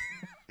Africa.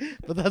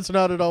 But that's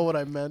not at all what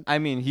I meant. I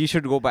mean, he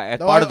should go back as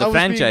No, part of I the was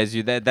being-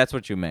 franchise. That's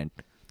what you meant.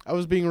 I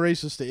was being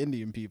racist to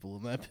Indian people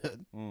in that bit.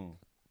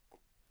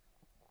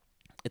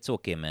 It's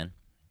okay, man.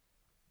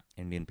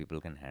 Indian people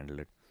can handle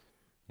it.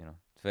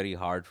 It's very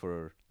hard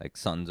for like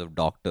sons of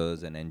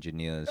doctors and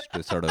engineers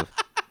to sort of.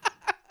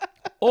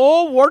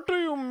 Oh, what do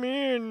you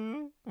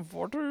mean?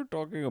 What are you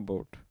talking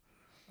about?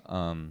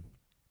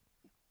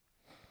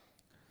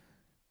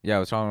 Yeah, I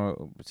was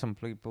talking with some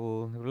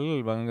people a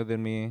little younger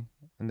than me,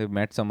 and they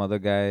met some other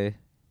guy.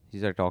 He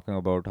started talking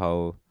about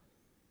how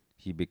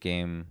he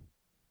became.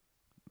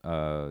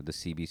 The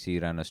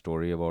CBC ran a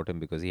story about him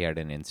because he had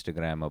an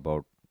Instagram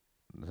about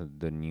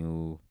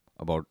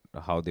about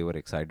how they were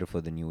excited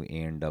for the new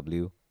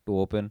A&W to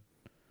open.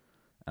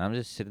 And I'm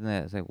just sitting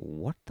there, it's like,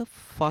 what the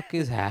fuck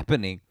is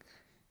happening?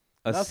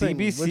 A Nothing,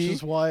 which CBC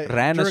is why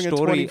ran a during a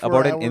story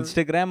about an 24-hour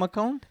Instagram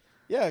account?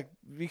 Yeah,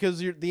 because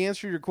the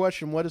answer to your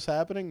question, what is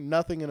happening?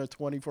 Nothing in a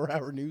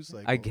 24-hour news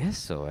cycle. I guess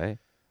so, eh?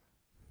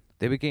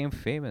 They became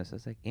famous. I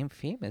was like,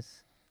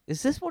 famous?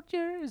 Is this what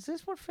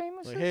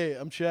famous Like, is? hey,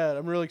 I'm Chad.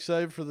 I'm really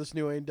excited for this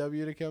new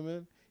A&W to come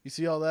in. You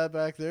see all that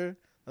back there?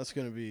 That's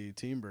gonna be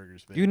Team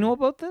Burgers, baby. You know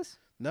about this?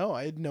 No,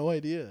 I had no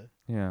idea.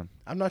 Yeah.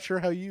 I'm not sure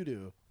how you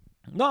do.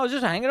 No, I was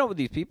just hanging out with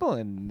these people,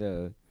 and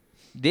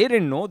they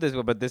didn't know this,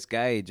 but this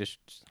guy just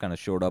kind of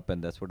showed up,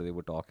 and that's what they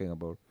were talking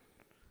about.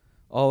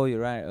 Oh, you're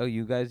right. Oh,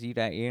 you guys eat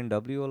at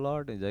A&W a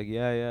lot? He's like,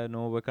 yeah.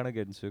 No, we're kind of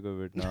getting sick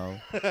of it now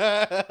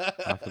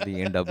after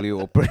the A&W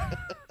opened.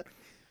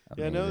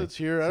 Yeah, I know Amazing. it's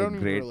here. I It's a don't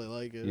even great really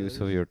like it. Use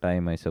of your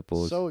time, I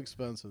suppose. So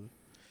expensive.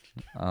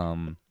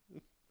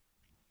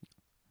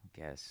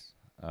 Guess.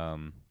 I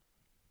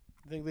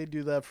think they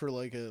do that for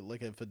like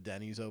if a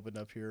Denny's opened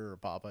up here or a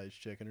Popeye's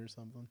Chicken or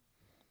something.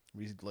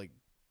 We see like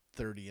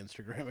 30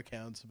 Instagram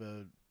accounts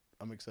about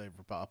I'm excited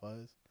for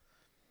Popeyes.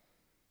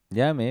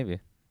 Yeah, maybe.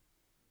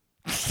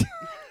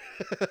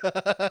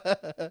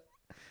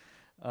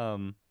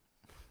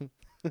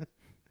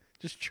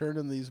 Just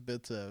churning these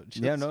bits out.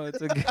 Yeah, Just- no,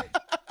 it's a.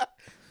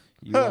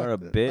 You are a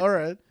bit. All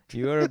right.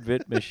 You are a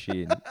bit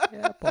machine.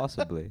 Yeah,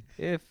 possibly.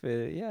 If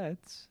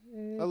it's.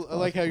 I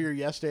like how your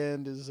yes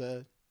stand is.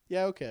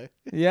 Yeah, okay.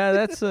 Yeah,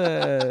 that's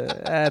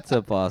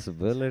a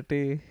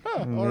possibility. Huh,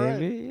 all right.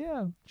 Maybe,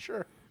 yeah.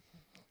 Sure.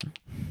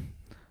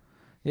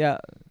 Yeah,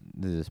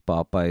 this is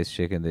Popeye's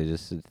chicken. They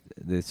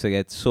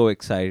get so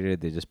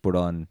excited. They just put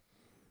on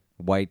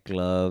white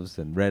gloves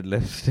and red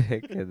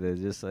lipstick, and they're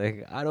just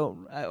like, I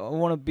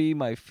want to be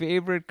my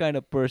favorite kind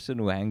of person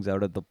who hangs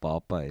out at the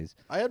Popeyes.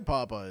 I had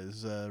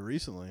Popeyes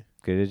recently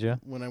Okay, did you?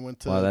 when I went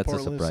to Wow, that's a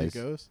Portland surprise.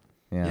 Seacoast.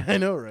 Yeah, I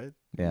know, right?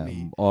 yeah,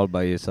 Me. all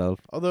by yourself.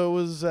 Although it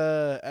was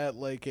at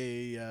like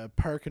a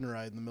park and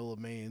ride in the middle of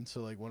Maine, so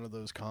like one of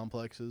those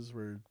complexes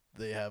where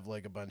they have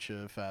like a bunch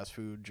of fast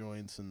food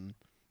joints and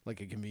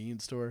like a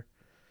convenience store.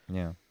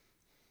 Yeah,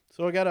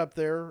 So I got up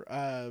there,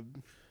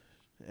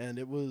 and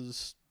it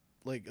was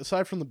like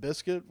aside from the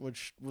biscuit,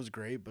 which was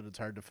great, but it's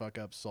hard to fuck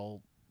up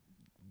salt,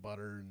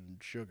 butter, and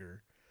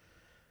sugar.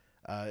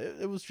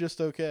 It was just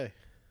okay.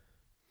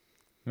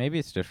 maybe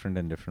it's different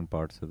in different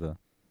parts of the.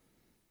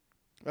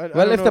 I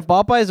Well, don't if know the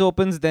Popeyes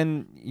opens,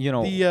 then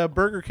the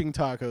Burger King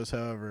tacos,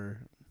 however,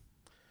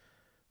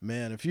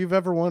 man, if you've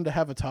ever wanted to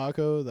have a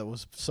taco that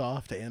was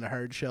soft and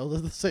hard shelled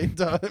at the same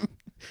time,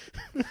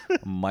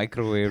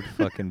 microwaved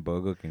fucking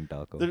Burger King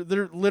taco.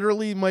 they're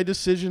literally my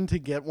decision to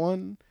get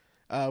one.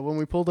 When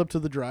we pulled up to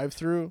the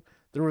drive-through,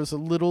 there was a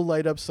little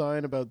light-up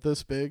sign about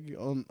this big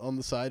on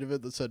the side of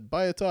it that said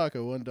 "Buy a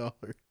taco, $1."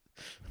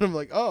 And I'm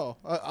like, oh,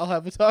 I'll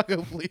have a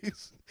taco,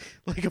 please.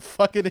 Like a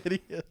fucking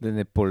idiot. Then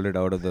they pulled it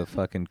out of the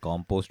fucking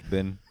compost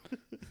bin.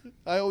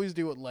 I always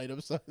do what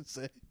light-up signs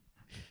say.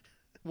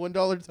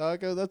 $1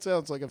 taco? That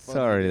sounds like a fun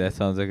Sorry, idea. that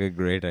sounds like a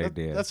great That-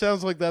 idea. That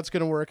sounds like that's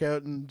going to work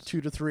out in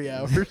 2 to 3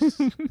 hours.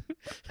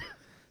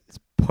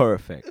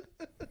 Perfect.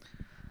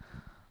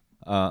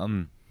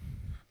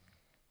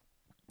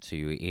 So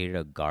you ate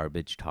a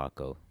garbage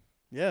taco.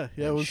 Yeah,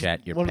 it And was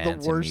shat your one of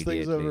pants the worst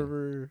things I've immediately.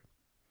 ever...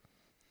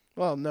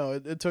 Well, no,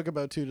 it took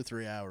about 2 to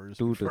 3 hours.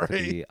 2 to before I-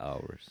 3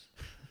 hours.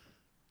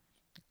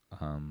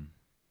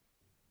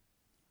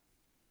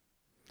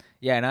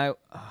 Yeah, and I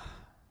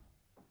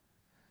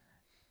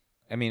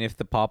mean, if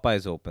the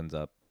Popeyes opens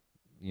up,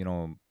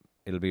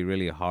 it'll be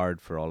really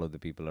hard for all of the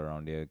people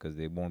around here because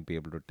they won't be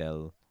able to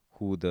tell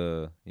who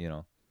the,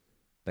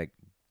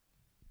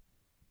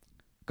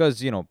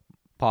 because,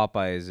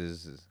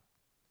 Popeyes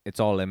it's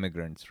all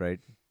immigrants, right?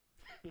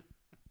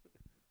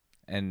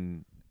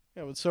 And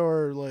Yeah, but so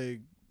are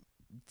like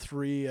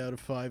 3 out of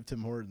 5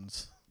 Tim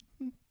Hortons.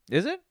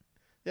 is it?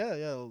 Yeah.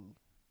 You'll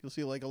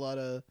see like a lot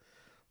of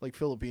like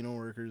Filipino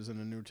workers in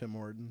a new Tim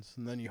Hortons,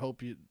 and then you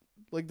hope you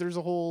like. There's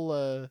a whole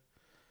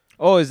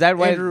Oh, is that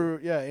why?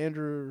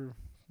 Andrew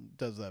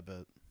does that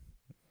bit.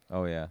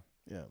 Oh, yeah.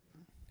 Yeah.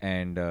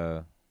 And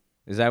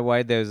is that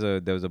why there was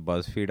a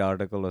BuzzFeed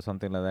article or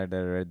something like that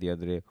I read the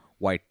other day?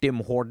 Why Tim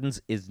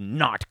Hortons is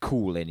not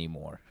cool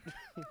anymore.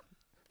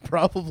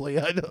 Probably,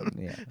 I don't.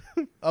 Yeah.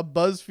 A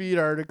BuzzFeed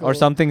article Or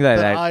something like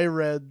that that. I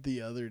read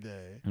the other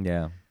day.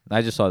 Yeah.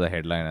 I just saw the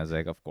headline. I was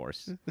like, of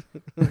course.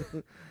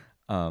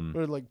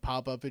 Or like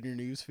pop up in your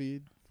news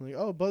feed. Like,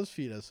 oh,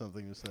 BuzzFeed has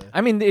something to say.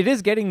 I mean, it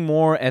is getting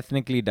more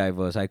ethnically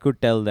diverse. I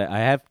could tell that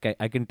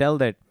I can tell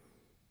that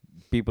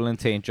people in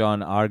St.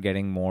 John are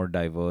getting more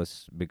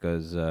diverse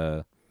because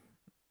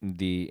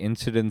the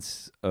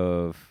incidence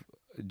of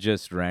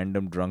just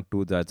random drunk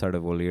dudes outside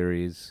of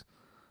O'Leary's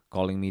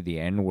calling me the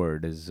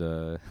N-word is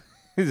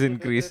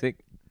increasing.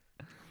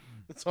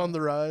 It's on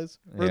the rise.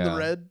 We're in Yeah. the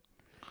red.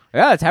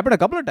 Yeah, it's happened a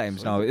couple of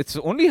times now. It's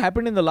only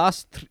happened in the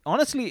last...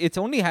 honestly, it's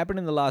only happened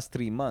in the last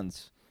 3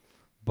 months.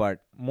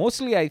 But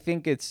mostly, I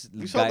think it's...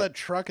 We saw that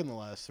truck in the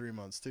last 3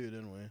 months too,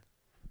 didn't we?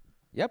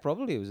 Yeah,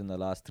 probably it was in the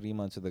last 3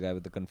 months with the guy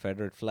with the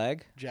Confederate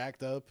flag.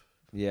 Jacked up.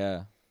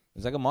 Yeah.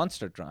 It's like a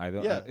monster truck. I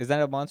don't. Yeah. Is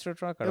that a monster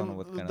truck? I don't know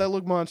what kind that of.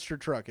 looked monster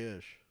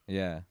truck-ish.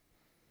 Yeah.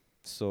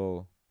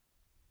 So.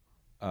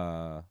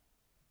 Yeah,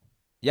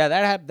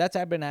 that's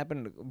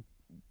happened.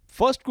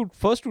 First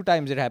 2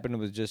 times it happened, it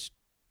was just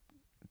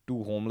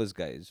 2 homeless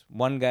guys.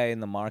 One guy in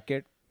the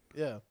market,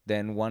 Yeah.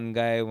 then one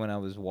guy when I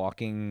was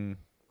walking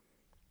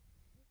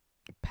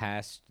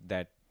past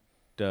that.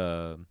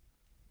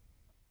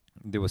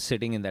 They were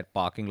sitting in that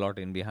parking lot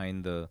in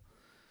behind the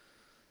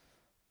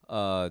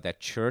that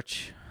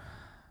church,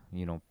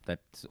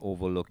 that's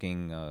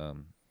overlooking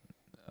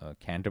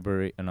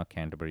Canterbury, not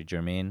Canterbury,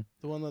 Germain.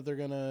 The one that they're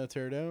gonna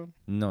tear down.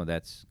 No,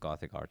 that's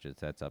Gothic Arches.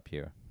 That's up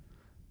here.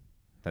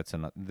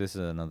 This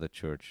is another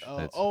church.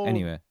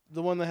 Anyway.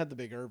 The one that had the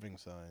big Irving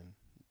sign.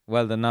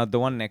 Well, the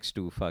one next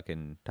to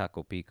fucking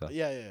Taco Pica.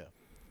 Yeah.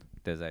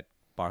 There's that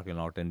parking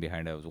lot in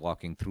behind. I was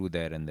walking through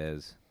there, and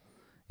there's,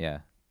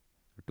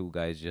 two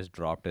guys just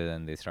dropped it,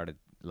 and they started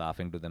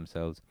laughing to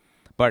themselves.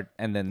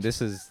 And then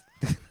this is,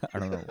 I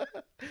don't know.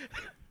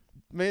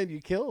 Man, you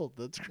killed.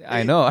 That's great.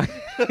 I know.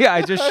 Yeah,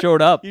 I just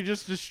showed up. You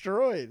just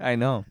destroyed. I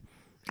know.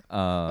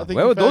 I think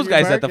Where you were found those your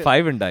guys at the market.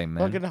 5 and dime,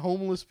 man? Fucking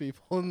homeless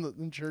people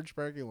in church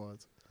parking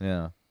lots.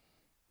 Yeah.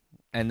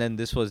 And then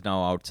this was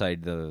now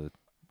outside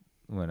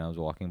when I was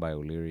walking by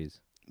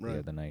O'Leary's the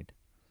other night.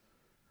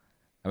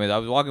 I mean, I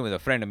was walking with a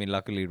friend. I mean,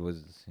 luckily it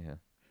was,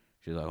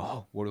 She was like,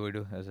 "Oh, what do we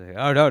do?" I was like,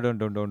 "Oh, no,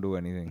 don't do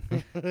anything.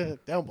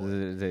 Down boy.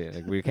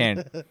 Like, we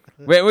can't."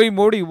 Wait,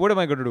 Modi, what am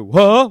I going to do?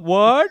 Huh?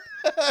 What?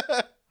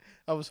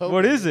 I was hoping.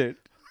 What is it?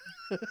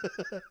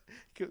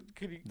 Can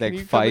Like you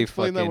come 5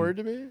 explain that fucking word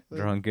to me?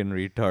 Drunken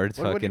retards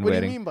What fucking do you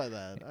wearing mean by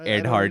that?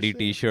 Ed don't Hardy understand.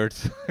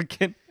 t-shirts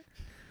fucking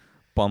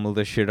pummel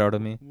the shit out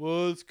of me.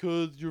 Well, it's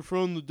 'cause you're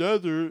from the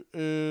desert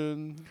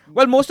and.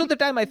 Well, most of the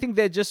time, I think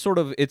they're just sort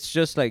of, it's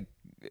just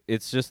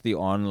the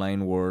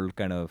online world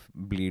kind of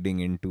bleeding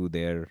into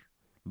their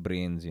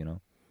brains,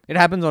 It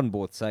happens on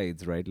both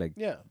sides, right? Like,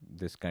 Yeah.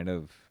 this kind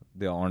of,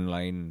 the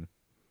online,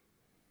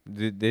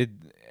 they're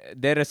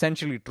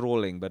essentially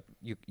trolling, but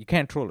you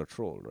can't troll a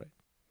troll, right?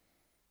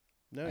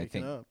 No, I you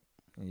think- cannot.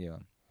 Yeah.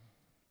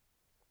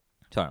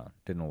 So I don't know,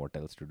 didn't know what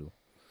else to do.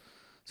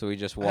 So we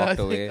just walked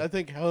away. I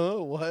think, huh?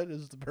 What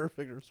is the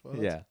perfect response?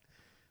 Yeah.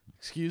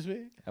 Excuse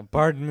me?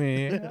 Pardon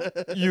me.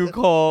 You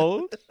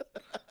called?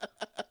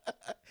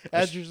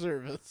 At your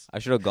service. I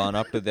should have gone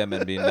up to them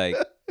and been like,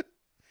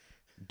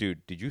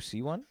 "Dude, did you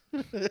see one?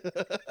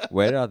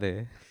 Where are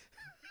they?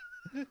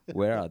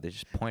 Where are they?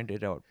 Just point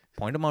it out.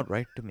 Point them out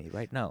right to me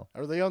right now."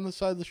 Are they on the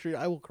side of the street?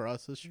 I will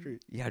cross the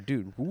street. Yeah,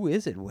 dude, who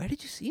is it? Where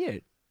did you see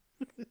it?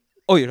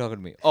 Oh, you're talking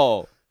to me.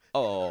 Oh,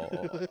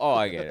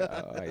 I get it.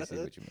 Oh, I see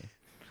what you mean.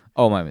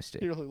 Oh, my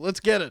mistake. You're like, let's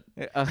get it.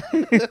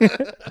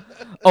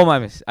 Oh, my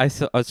mistake.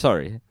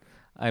 Sorry.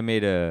 I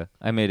made a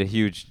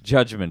huge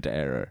judgment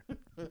error.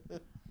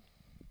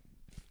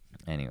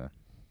 Anyway.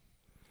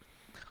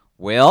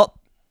 Well,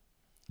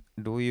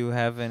 do you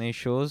have any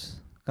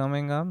shows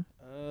coming up?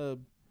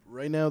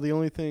 Right now, the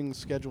only thing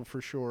scheduled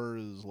for sure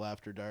is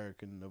Laughter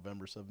Dark on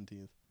November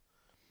 17th.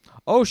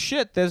 Oh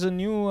shit! There's a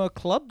new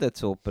club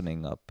that's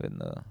opening up in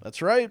the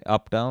That's right.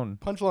 Uptown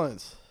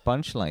Punchlines.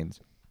 Punchlines.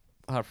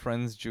 Our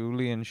friends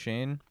Julie and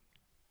Shane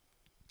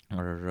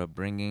are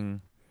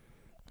bringing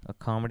a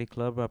comedy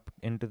club up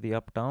into the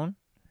Uptown.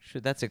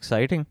 Shit, that's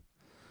exciting.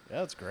 Yeah,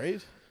 that's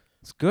great.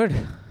 It's good.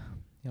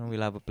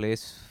 We'll have a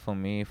place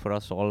for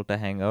us all to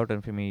hang out,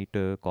 and for me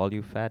to call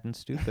you fat and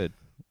stupid.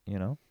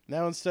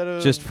 Now instead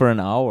of Just for an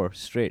hour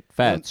straight.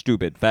 Fat, And-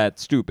 stupid, fat,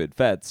 stupid,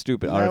 fat,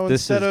 stupid. now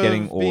This is instead of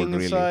getting old, being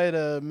really. inside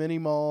a mini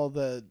mall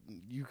that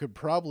you could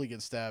probably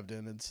get stabbed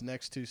in, it's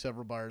next to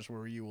several bars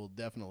where you will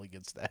definitely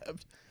get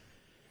stabbed.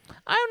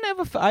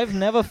 I've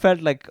never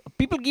felt like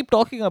people keep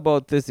talking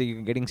about this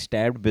getting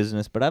stabbed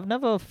business, but I've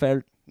never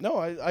felt No,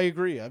 I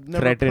agree. I've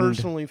never Threatened.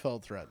 personally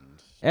felt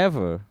threatened.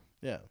 ever.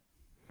 Yeah.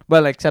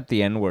 Well, except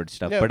the N-word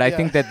stuff. Yeah, But I yeah.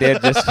 think that they're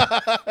just.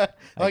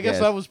 I guess guess.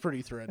 that was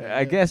pretty threatening.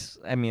 I guess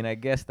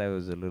that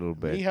was a little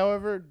bit. Me,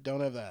 however,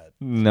 don't have that.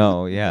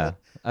 No, yeah.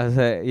 I was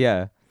like,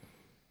 yeah.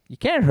 You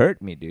can't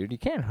hurt me, dude. You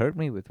can't hurt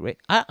me with race.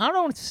 I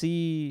don't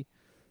see.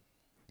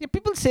 Yeah,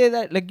 people say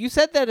that, like you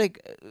said that,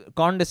 like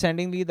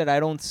condescendingly, that I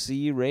don't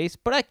see race,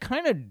 but I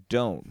kind of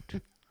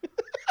don't.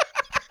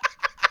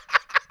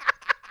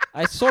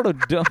 I sort of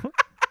don't.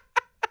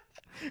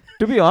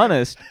 To be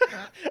honest,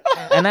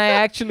 and I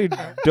actually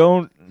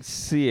don't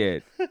see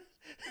it.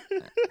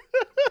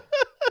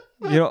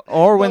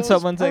 Or when That was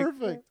someone's like,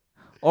 perfect.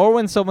 or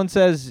when someone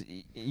says,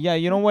 "Yeah,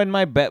 when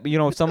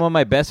some of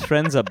my best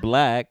friends are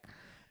black,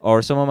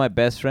 or some of my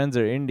best friends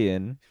are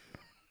Indian,"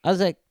 I was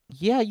like,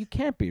 "Yeah, you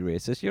can't be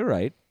racist. You're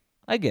right.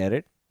 I get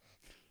it.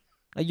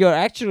 You're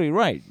actually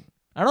right."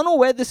 I don't know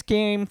where this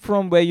came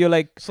from. Where you're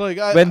like, It's like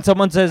when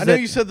someone says I know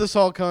that, you said this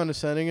all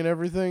condescending and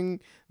everything,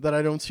 that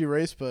I don't see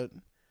race, but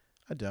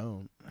I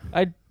don't.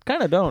 I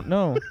kind of don't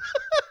know.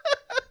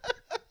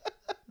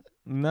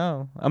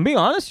 No, I'm being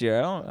honest here.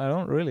 I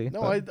don't really.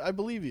 No, but- I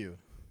believe you.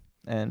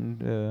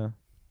 And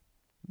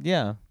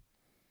yeah,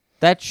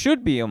 that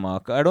should be a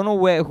marker. I don't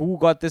know who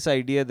got this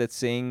idea that's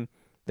saying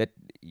that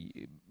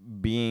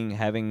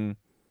having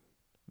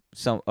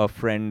a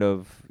friend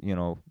of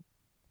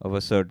of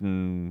a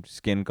certain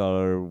skin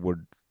color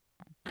would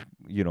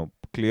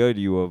clear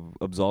you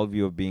absolve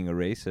you of being a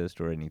racist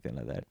or anything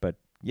like that. But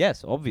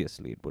yes,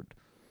 obviously it would.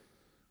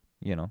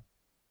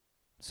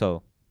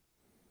 So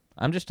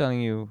I'm just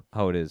telling you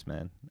how it is,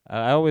 man.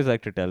 I always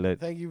like to tell it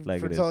Thank you like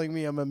for it is. telling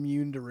me I'm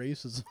immune to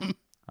racism.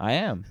 I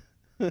am.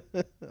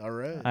 All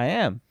right. I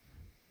am.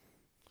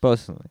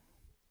 Personally.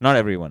 Not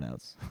everyone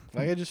else.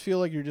 Like, I just feel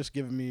like you're just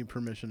giving me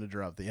permission to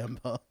drop the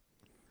M-bomb.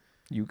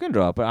 You can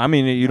drop it. I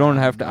mean, you don't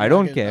have to. I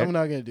don't care. I'm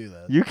not gonna do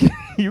that. You can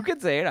you can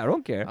say it. I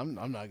don't care. I'm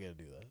not gonna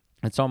do that.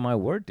 It's on my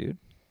word, dude.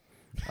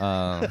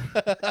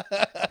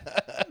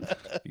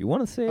 You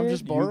want to say I'm it?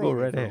 just You go borrowing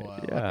right it for a ahead.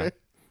 while. Yeah. Okay?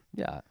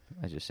 Yeah.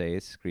 I just say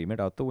it, scream it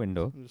out the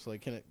window. I'm just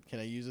like, can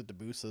I use it to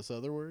boost this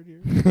other word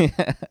here?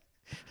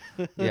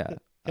 Yeah.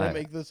 Can I I-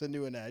 make this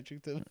into an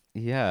adjective?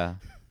 Yeah.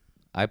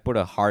 I put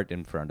a heart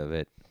in front of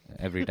it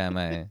every time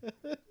I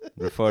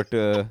refer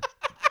to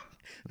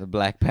the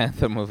Black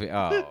Panther movie.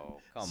 Oh,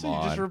 come So you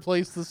on. just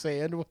replace the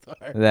sand with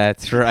art.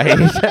 That's right.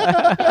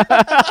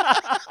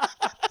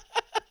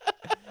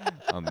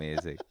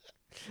 Amazing.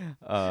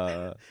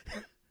 All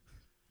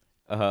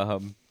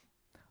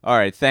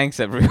right. Thanks,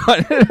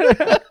 everyone.